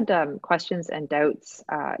questions and doubts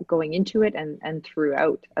going into it and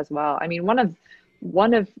throughout as well. I mean,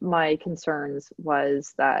 one of my concerns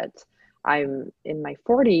was that I'm in my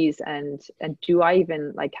 40s and do I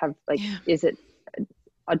even like have like, Yeah. is it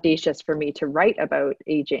audacious for me to write about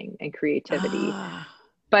aging and creativity?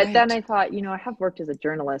 But Right. then I thought, I have worked as a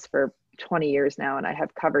journalist for 20 years now, and I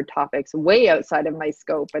have covered topics way outside of my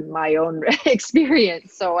scope and my own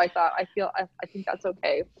experience. So I thought, I think that's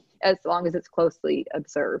okay, as long as it's closely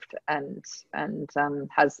observed and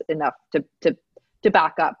has enough to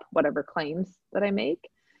back up whatever claims that I make.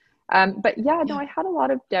 But yeah, no, I had a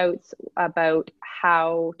lot of doubts about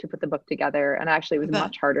how to put the book together, and actually it was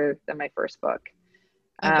much harder than my first book.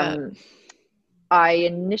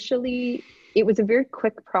 It was a very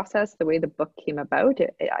quick process, the way the book came about.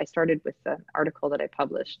 I started with an article that I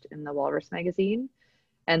published in the Walrus magazine.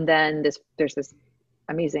 And then there's this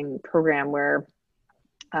amazing program where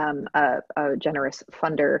a generous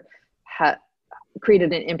funder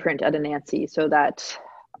created an imprint at Anansi so that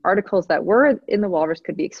articles that were in the Walrus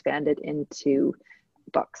could be expanded into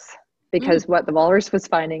books. Because what the Walrus was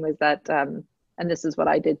finding was that, and this is what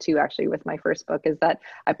I did too, actually, with my first book, is that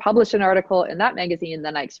I published an article in that magazine,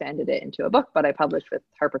 then I expanded it into a book, but I published with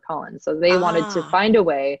HarperCollins. So they wanted to find a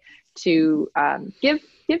way to give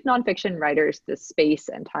nonfiction writers the space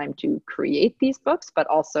and time to create these books, but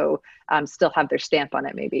also still have their stamp on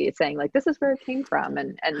it. Maybe it's saying like, this is where it came from.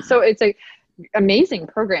 And so it's a amazing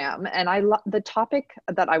program. And the topic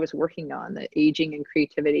that I was working on, the aging and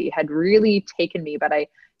creativity, had really taken me, but I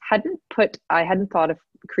hadn't thought of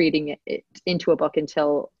creating it into a book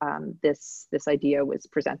until this idea was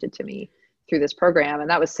presented to me through this program. And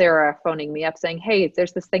that was Sarah phoning me up saying, hey,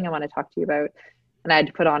 there's this thing I want to talk to you about. And I had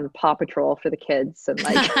to put on Paw Patrol for the kids and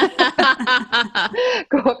like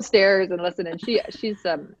go upstairs and listen. And she's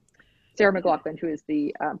Sarah McLaughlin, who is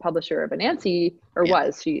the publisher of Anansi, or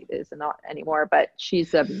was, she is not anymore, but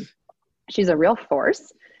she's a real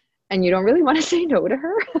force, and you don't really want to say no to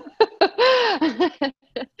her.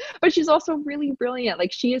 But she's also really brilliant.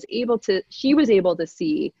 Like she was able to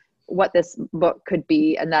see what this book could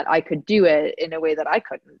be, and that I could do it in a way that I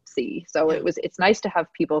couldn't see. So it's nice to have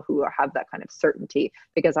people who have that kind of certainty,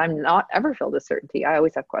 because I'm not ever filled with certainty. I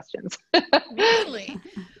always have questions. Really?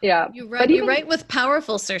 Yeah. You write with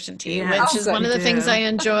powerful certainty, which is one of the things I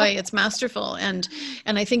enjoy. It's masterful. And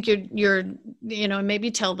I think you're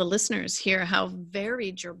maybe tell the listeners here how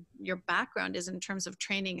varied your background is in terms of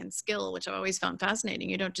training and skill, which I've always found fascinating.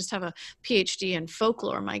 You don't just have a PhD in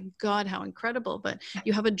folklore. My God, how incredible. But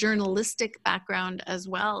you have a journalistic background as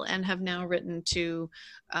well, and have now written two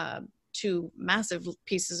massive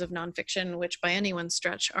pieces of nonfiction, which by anyone's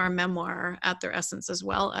stretch are memoir at their essence, as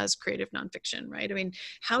well as creative nonfiction, right? I mean,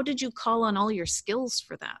 how did you call on all your skills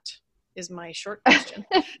for that? Is my short question.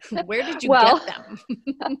 Where did you get them?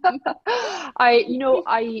 I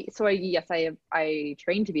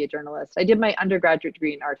trained to be a journalist. I did my undergraduate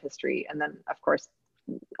degree in art history, and then of course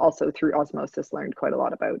also through osmosis learned quite a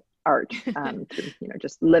lot about art through,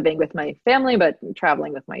 just living with my family, but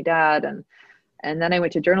traveling with my dad. And then I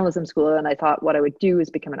went to journalism school, and I thought what I would do is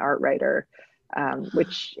become an art writer,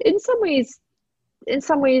 which in some ways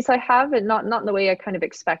I have, and not in the way I kind of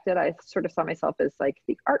expected. I sort of saw myself as like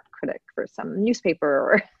the art critic for some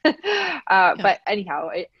newspaper, but anyhow,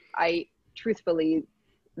 I truthfully,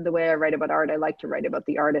 the way I write about art, I like to write about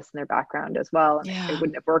the artists and their background as well. And it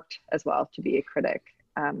wouldn't have worked as well to be a critic.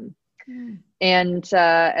 And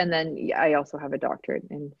then I also have a doctorate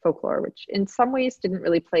in folklore, which in some ways didn't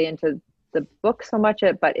really play into the book so much,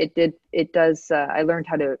 but it does. I learned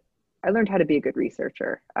how to be a good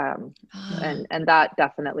researcher, and that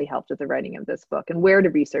definitely helped with the writing of this book, and where to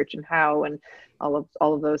research and how, and all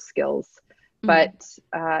of those skills. But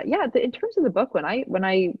in terms of the book, when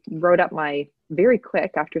I wrote up my very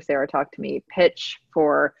quick, after Sarah talked to me, pitch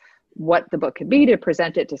for what the book could be, to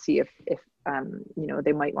present it, to see if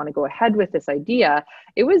they might want to go ahead with this idea,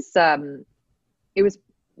 it was the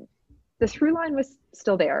through line was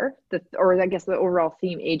still there, or I guess the overall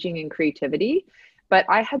theme, aging and creativity. But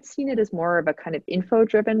I had seen it as more of a kind of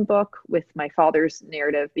info-driven book, with my father's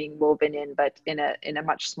narrative being woven in, but in a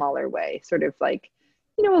much smaller way, sort of like,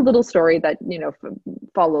 a little story that,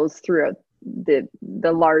 follows throughout the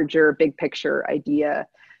larger big picture idea.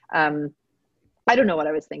 I don't know what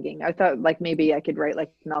I was thinking. I thought like maybe I could write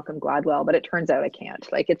like Malcolm Gladwell, but it turns out I can't.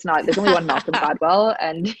 Like it's not. There's only one Malcolm Gladwell,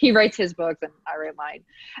 and he writes his books, and I write mine.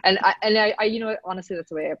 And I you know what? Honestly, that's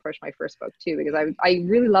the way I approached my first book too, because I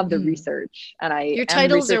really love the research, and I Your am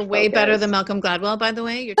titles are way better than research-focused. Malcolm Gladwell, by the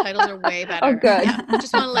way. Your titles are way better. Oh, good. Yeah,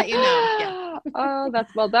 just want to let you know. Yeah. Oh,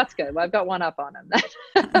 that's good. Well, I've got one up on him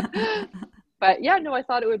then. But yeah, no, I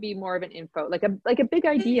thought it would be more of an info, like a big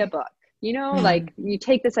idea book. You know, like you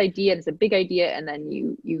take this idea and it's a big idea, and then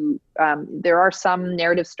you there are some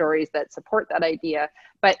narrative stories that support that idea,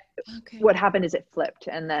 but what happened is it flipped,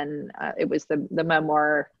 and then it was the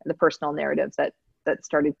memoir, the personal narratives that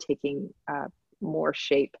started taking more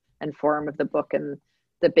shape and form of the book, and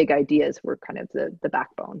the big ideas were kind of the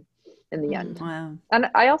backbone in the end. Wow.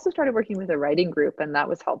 And I also started working with a writing group, and that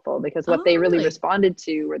was helpful because what they really responded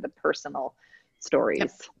to were the personal stories.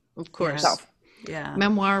 Yep. Of course. So, yeah.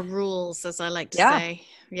 Memoir rules, as I like to say.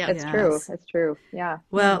 Yeah. It's true. It's true. Yeah.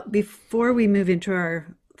 Well, before we move into our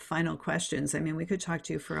final questions, I mean, we could talk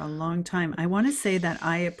to you for a long time. I want to say that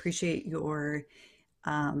I appreciate your,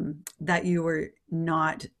 that you were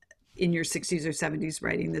not in your 60s or 70s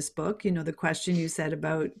writing this book. You know, the question you said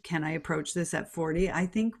about, can I approach this at 40? I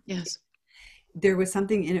think yes, there was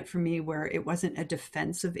something in it for me where it wasn't a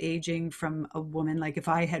defense of aging from a woman. Like if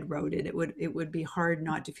I had wrote it, it would be hard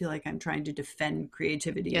not to feel like I'm trying to defend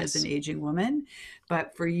creativity as an aging woman.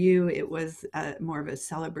 But for you, it was more of a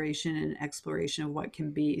celebration and exploration of what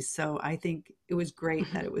can be. So I think it was great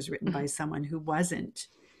that it was written by someone who wasn't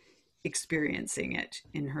experiencing it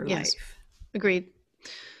in her life. Agreed.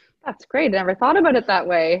 That's great. I never thought about it that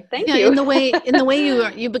way. Thank you. In the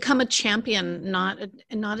way you become a champion, not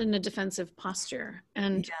in a defensive posture.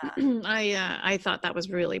 And I thought that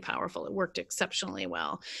was really powerful. It worked exceptionally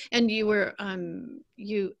well. And you were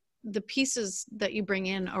the pieces that you bring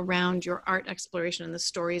in around your art exploration and the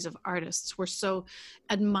stories of artists were so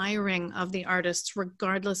admiring of the artists,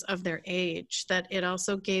 regardless of their age, that it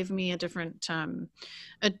also gave me a different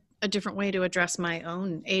a different way to address my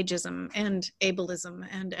own ageism and ableism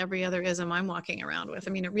and every other ism I'm walking around with.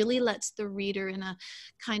 I mean, it really lets the reader in a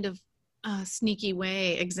kind of sneaky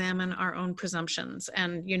way examine our own presumptions.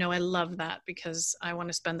 And, you know, I love that because I want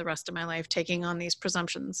to spend the rest of my life taking on these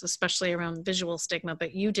presumptions, especially around visual stigma,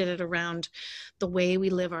 but you did it around the way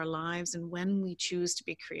we live our lives and when we choose to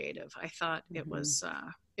be creative. I thought it was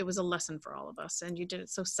a lesson for all of us, and you did it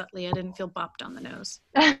so subtly I didn't feel bopped on the nose.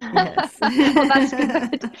 Yes. Well, that's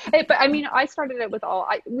good. Hey, but I mean, I started it with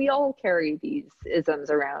we all carry these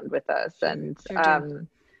isms around with us, and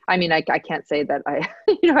I mean, I can't say that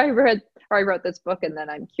I wrote this book and then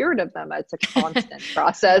I'm cured of them. It's a constant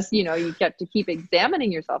process. You know, you get to keep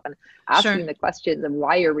examining yourself and asking the questions of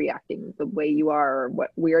why you're reacting the way you are, or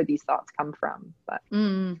where these thoughts come from. But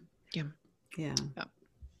yeah.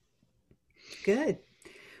 Good.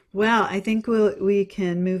 Well, I think we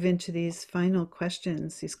can move into these final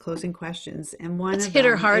questions, these closing questions. And let's hit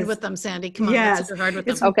her hard with them, Sandy. Come on, let's hit her hard with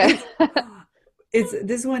them. Okay.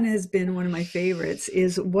 This one has been one of my favorites.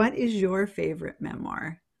 What is your favorite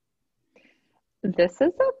memoir? This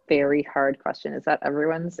is a very hard question. Is that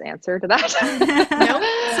everyone's answer to that? Nope.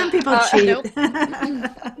 Some people cheat. Nope.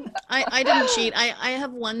 I didn't cheat. I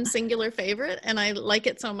have one singular favorite, and I like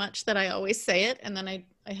it so much that I always say it. And then I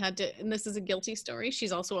had to, and this is a guilty story.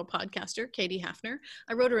 She's also a podcaster, Katie Hafner.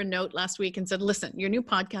 I wrote her a note last week and said, listen, your new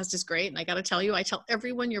podcast is great. And I got to tell you, I tell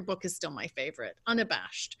everyone your book is still my favorite,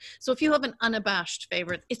 unabashed. So if you have an unabashed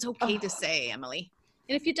favorite, it's okay to say, Emily.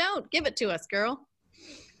 And if you don't, give it to us, girl.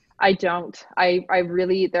 I don't. I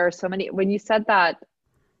really, there are so many, when you said that,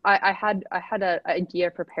 I had an idea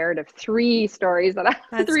prepared of 3 stories that I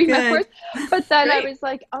had 3 memoirs, but then I was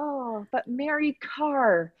like, oh, but Mary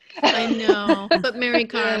Karr. I know, but Mary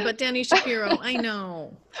Karr, but Dani Shapiro. I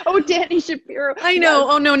know. Oh, Dani Shapiro. I know. Yes.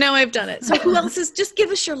 Oh no, now I've done it. So who else just give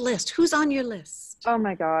us your list. Who's on your list? Oh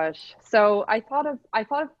my gosh. So I thought of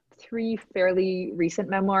 3 fairly recent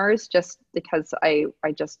memoirs just because I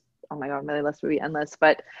just, oh my God, my list would be endless.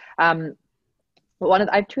 But I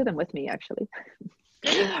have 2 of them with me actually.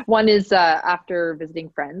 One is After Visiting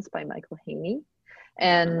Friends by Michael Haney.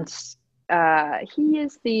 And he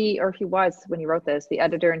was, when he wrote this, the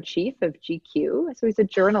editor-in-chief of GQ. So he's a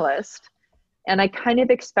journalist. And I kind of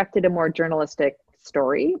expected a more journalistic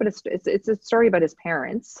story, but it's a story about his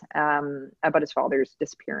parents, about his father's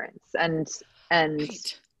disappearance. And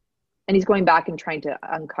he's going back and trying to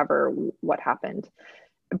uncover what happened.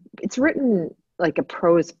 It's written like a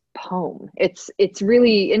prose poem. It's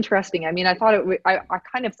really interesting. I mean, I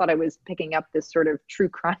kind of thought I was picking up this sort of true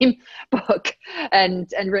crime book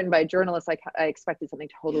and written by a journalist. I expected something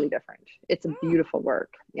totally different. It's a beautiful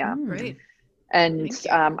work. Yeah. Great. And Thank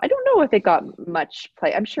you. I don't know if it got much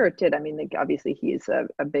play. I'm sure it did. I mean, like, obviously he's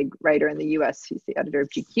a big writer in the US. He's the editor of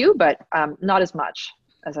GQ, but not as much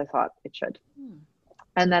as I thought it should.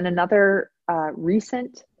 And then another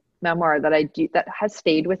recent memoir that I do that has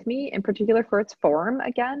stayed with me, in particular for its form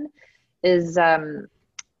again, is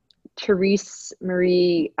Therese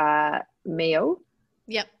Marie Mayo.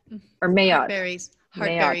 Yep. Or Mayotte.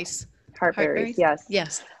 Heartberries. Heartberries, yes.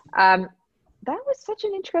 Yes. That was such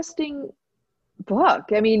an interesting book.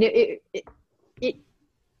 I mean, it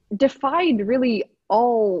defied really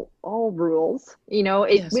all rules. You know,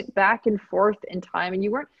 it Yes. went back and forth in time, and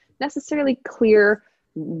you weren't necessarily clear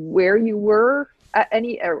where you were at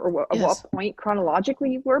any or at Yes. what point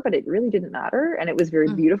chronologically you were, but it really didn't matter, and it was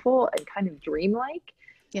very beautiful and kind of dreamlike.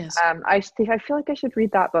 Yes. I feel like I should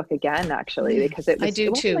read that book again, actually, because it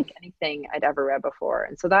wasn't too. like anything I'd ever read before,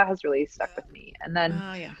 and so that has really stuck with me. And then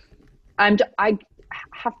Yeah. I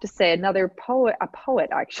have to say a poet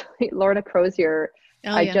actually, Lorna Crozier.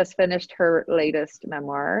 I just finished her latest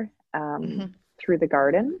memoir, Through the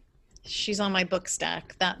Garden. She's on my book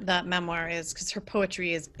stack. That memoir is, because her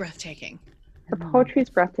poetry is breathtaking. Her poetry is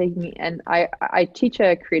breathtaking, and I teach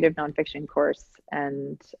a creative nonfiction course,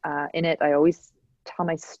 and in it I always tell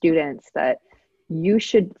my students that you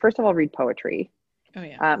should first of all read poetry,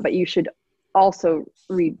 but you should also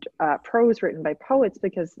read prose written by poets,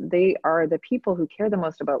 because they are the people who care the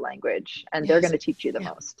most about language, and they're going to teach you the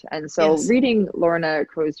most. And so reading Lorna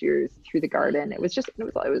Crozier's Through the Garden, it was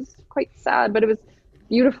quite sad, but it was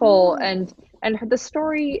beautiful. And the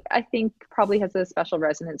story, I think, probably has a special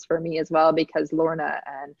resonance for me as well, because Lorna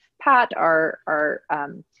and Pat are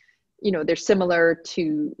you know, they're similar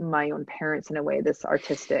to my own parents in a way, this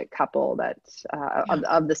artistic couple that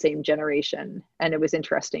of the same generation. And it was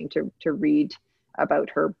interesting to read about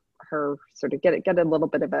her sort of get a little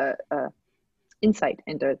bit of a insight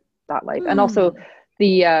into that life. And also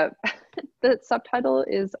the the subtitle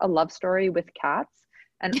is A Love Story with Cats.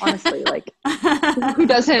 And honestly, like, who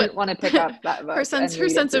doesn't want to pick up that book? Her sense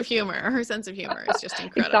of humor is just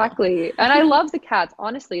incredible. Exactly. And I love the cats.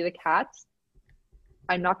 Honestly, the cats,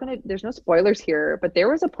 there's no spoilers here, but there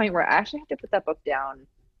was a point where I actually had to put that book down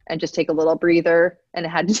and just take a little breather, and it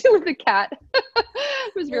had to do with the cat.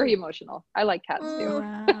 It was very emotional. I like cats too.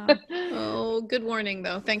 Wow. Oh, good warning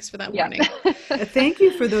though. Thanks for that warning. Thank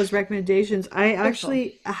you for those recommendations. I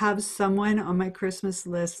actually have someone on my Christmas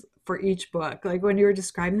list for each book. Like when you were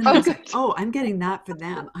describing them, I was like, oh, I'm getting that for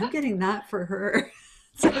them. I'm getting that for her.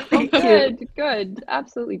 So thank you. Good.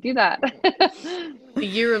 Absolutely do that. A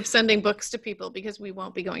year of sending books to people because we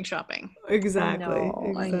won't be going shopping. Exactly.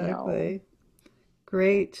 I know.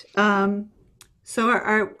 Great. So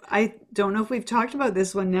I don't know if we've talked about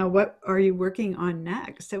this one now. What are you working on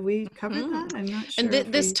next? Have we covered that? I'm not sure.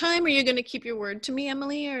 And this time, are you going to keep your word to me,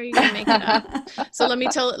 Emily, or are you going to make it up? So let me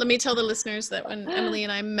tell the listeners that when Emily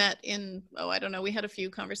and I met in, I don't know, we had a few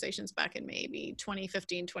conversations back in maybe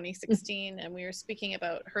 2015, 2016, and we were speaking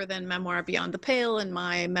about her then memoir Beyond the Pale and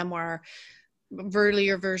my memoir,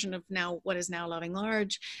 earlier version of what is now Loving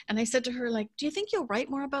Large. And I said to her, like, do you think you'll write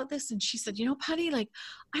more about this? And she said, you know, Patty, like,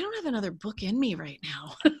 I don't have another book in me right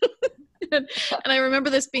now. And I remember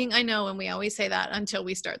this being, I know, and we always say that until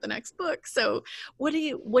we start the next book. So are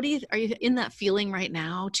you in that feeling right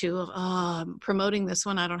now too of promoting this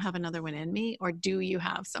one, I don't have another one in me, or do you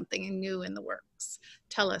have something new in the works?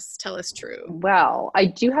 Tell us true. Well, I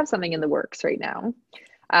do have something in the works right now.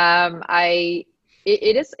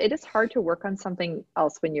 It is hard to work on something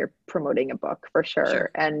else when you're promoting a book, for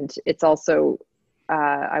sure. And it's also,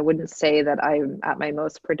 I wouldn't say that I'm at my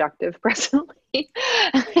most productive presently.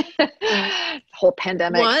 Whole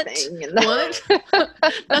pandemic thing. What?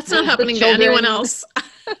 That's not happening to anyone else.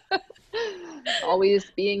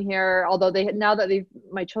 Always being here. Although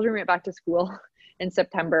my children went back to school in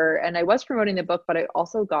September, and I was promoting the book, but I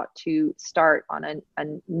also got to start on a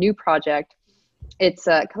new project. It's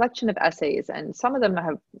a collection of essays, and some of them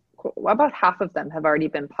about half of them have already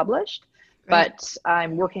been published. Right. But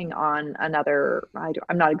I'm working on another,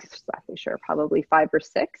 I'm not exactly sure, probably 5 or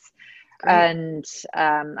 6. Great. And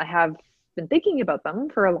I have been thinking about them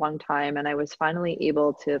for a long time, and I was finally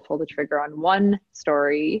able to pull the trigger on one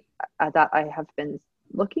story that I have been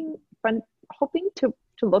hoping to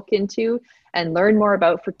look into and learn more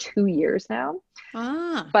about for 2 years now.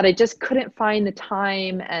 But I just couldn't find the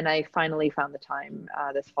time, and I finally found the time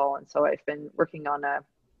this fall. And so I've been working on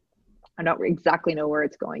I don't exactly know where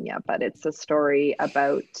it's going yet, but it's a story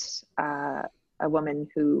about a woman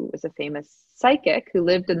who was a famous psychic who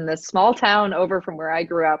lived in this small town over from where I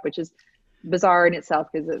grew up, which is bizarre in itself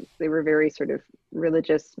because they were very sort of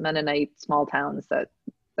religious Mennonite small towns that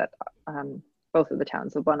both of the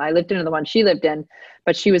towns. The one I lived in and the one she lived in,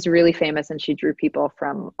 but she was really famous and she drew people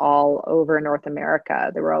from all over North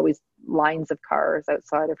America. There were always lines of cars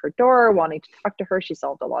outside of her door wanting to talk to her. She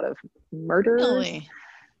solved a lot of murders. Really?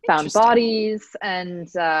 Found bodies, and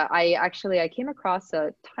I came across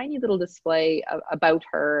a tiny little display about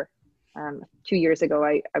her 2 years ago.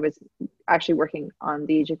 I was actually working on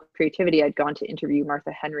The Age of Creativity. I'd gone to interview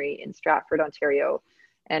Martha Henry in Stratford, Ontario,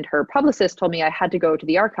 and her publicist told me I had to go to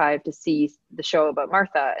the archive to see the show about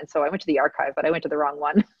Martha. And so I went to the archive, but I went to the wrong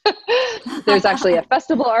one. There's actually a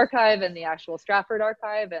festival archive and the actual Stratford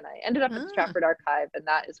archive. And I ended up at the Stratford archive. And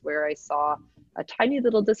that is where I saw a tiny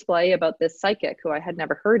little display about this psychic who I had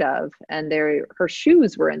never heard of. And her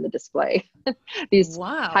shoes were in the display. These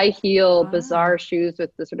high heel, bizarre shoes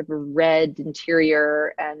with the sort of a red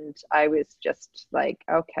interior. And I was just like,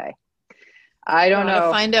 okay. I don't know.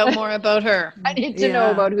 To find out more about her. I need to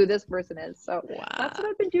know about who this person is. So that's what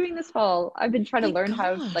I've been doing this fall. I've been trying to learn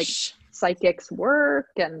how like psychics work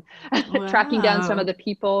and tracking down some of the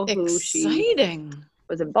people who she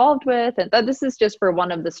was involved with. And this is just for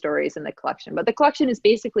one of the stories in the collection. But the collection is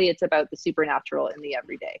basically, it's about the supernatural in the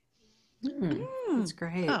everyday. That's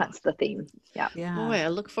great. That's the theme. Yeah. Boy, I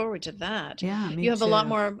look forward to that. Yeah, me you have too. a lot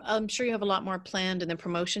more. I'm sure you have a lot more planned in the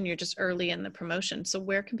promotion. You're just early in the promotion. So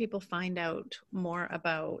where can people find out more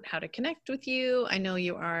about how to connect with you? I know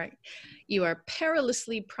you are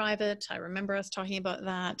perilously private. I remember us talking about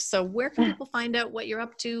that. So where can people find out what you're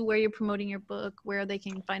up to, where you're promoting your book, where they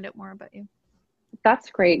can find out more about you?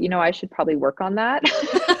 That's great. You know, I should probably work on that.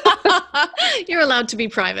 You're allowed to be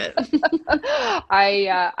private.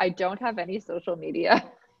 I don't have any social media,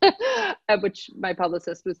 which my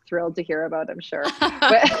publicist was thrilled to hear about, I'm sure.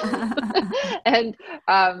 Yeah,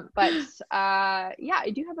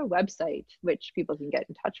 I do have a website which people can get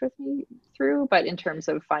in touch with me through. But in terms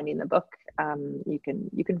of finding the book, you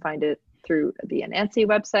can find it through the Anansi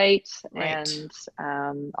website, and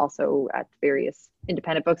also at various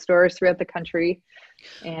independent bookstores throughout the country.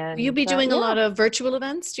 And will you be doing a lot of virtual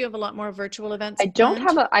events? Do you have a lot more virtual events? I don't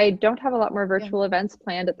have a lot more virtual events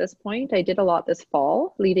planned at this point. I did a lot this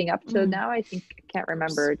fall leading up to now. I can't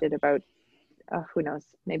remember. Did about who knows,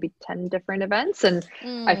 maybe 10 different events, and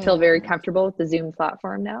I feel very comfortable with the Zoom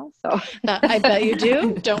platform now. So I bet you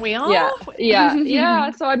do, don't we all?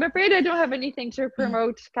 Yeah. So I'm afraid I don't have anything to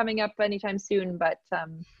promote coming up anytime soon, but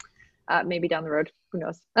maybe down the road. Who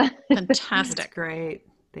knows? Fantastic. That's great.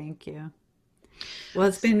 Thank you. Well,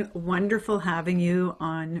 it's been wonderful having you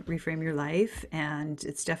on Reframe Your Life, and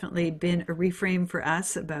it's definitely been a reframe for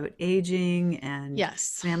us about aging and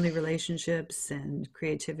family relationships and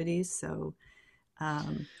creativity. So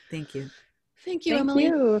thank you. Thank you, Emily.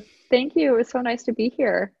 Thank you. It was so nice to be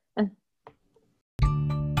here.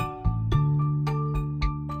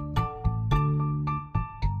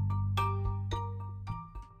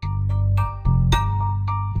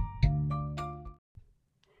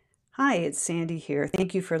 Hi, it's Sandy here.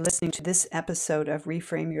 Thank you for listening to this episode of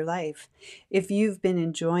Reframe Your Life. If you've been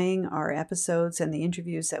enjoying our episodes and the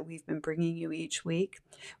interviews that we've been bringing you each week,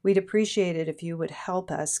 we'd appreciate it if you would help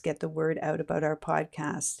us get the word out about our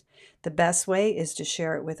podcast. The best way is to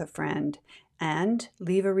share it with a friend and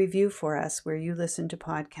leave a review for us where you listen to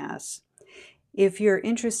podcasts. If you're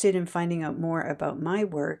interested in finding out more about my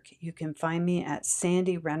work, you can find me at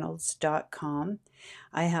sandyreynolds.com.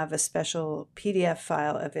 I have a special PDF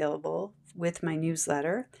file available with my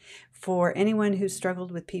newsletter for anyone who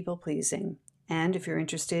struggled with people pleasing. And if you're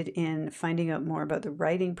interested in finding out more about the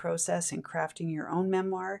writing process and crafting your own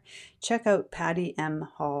memoir, check out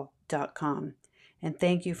pattymhall.com. And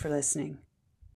thank you for listening.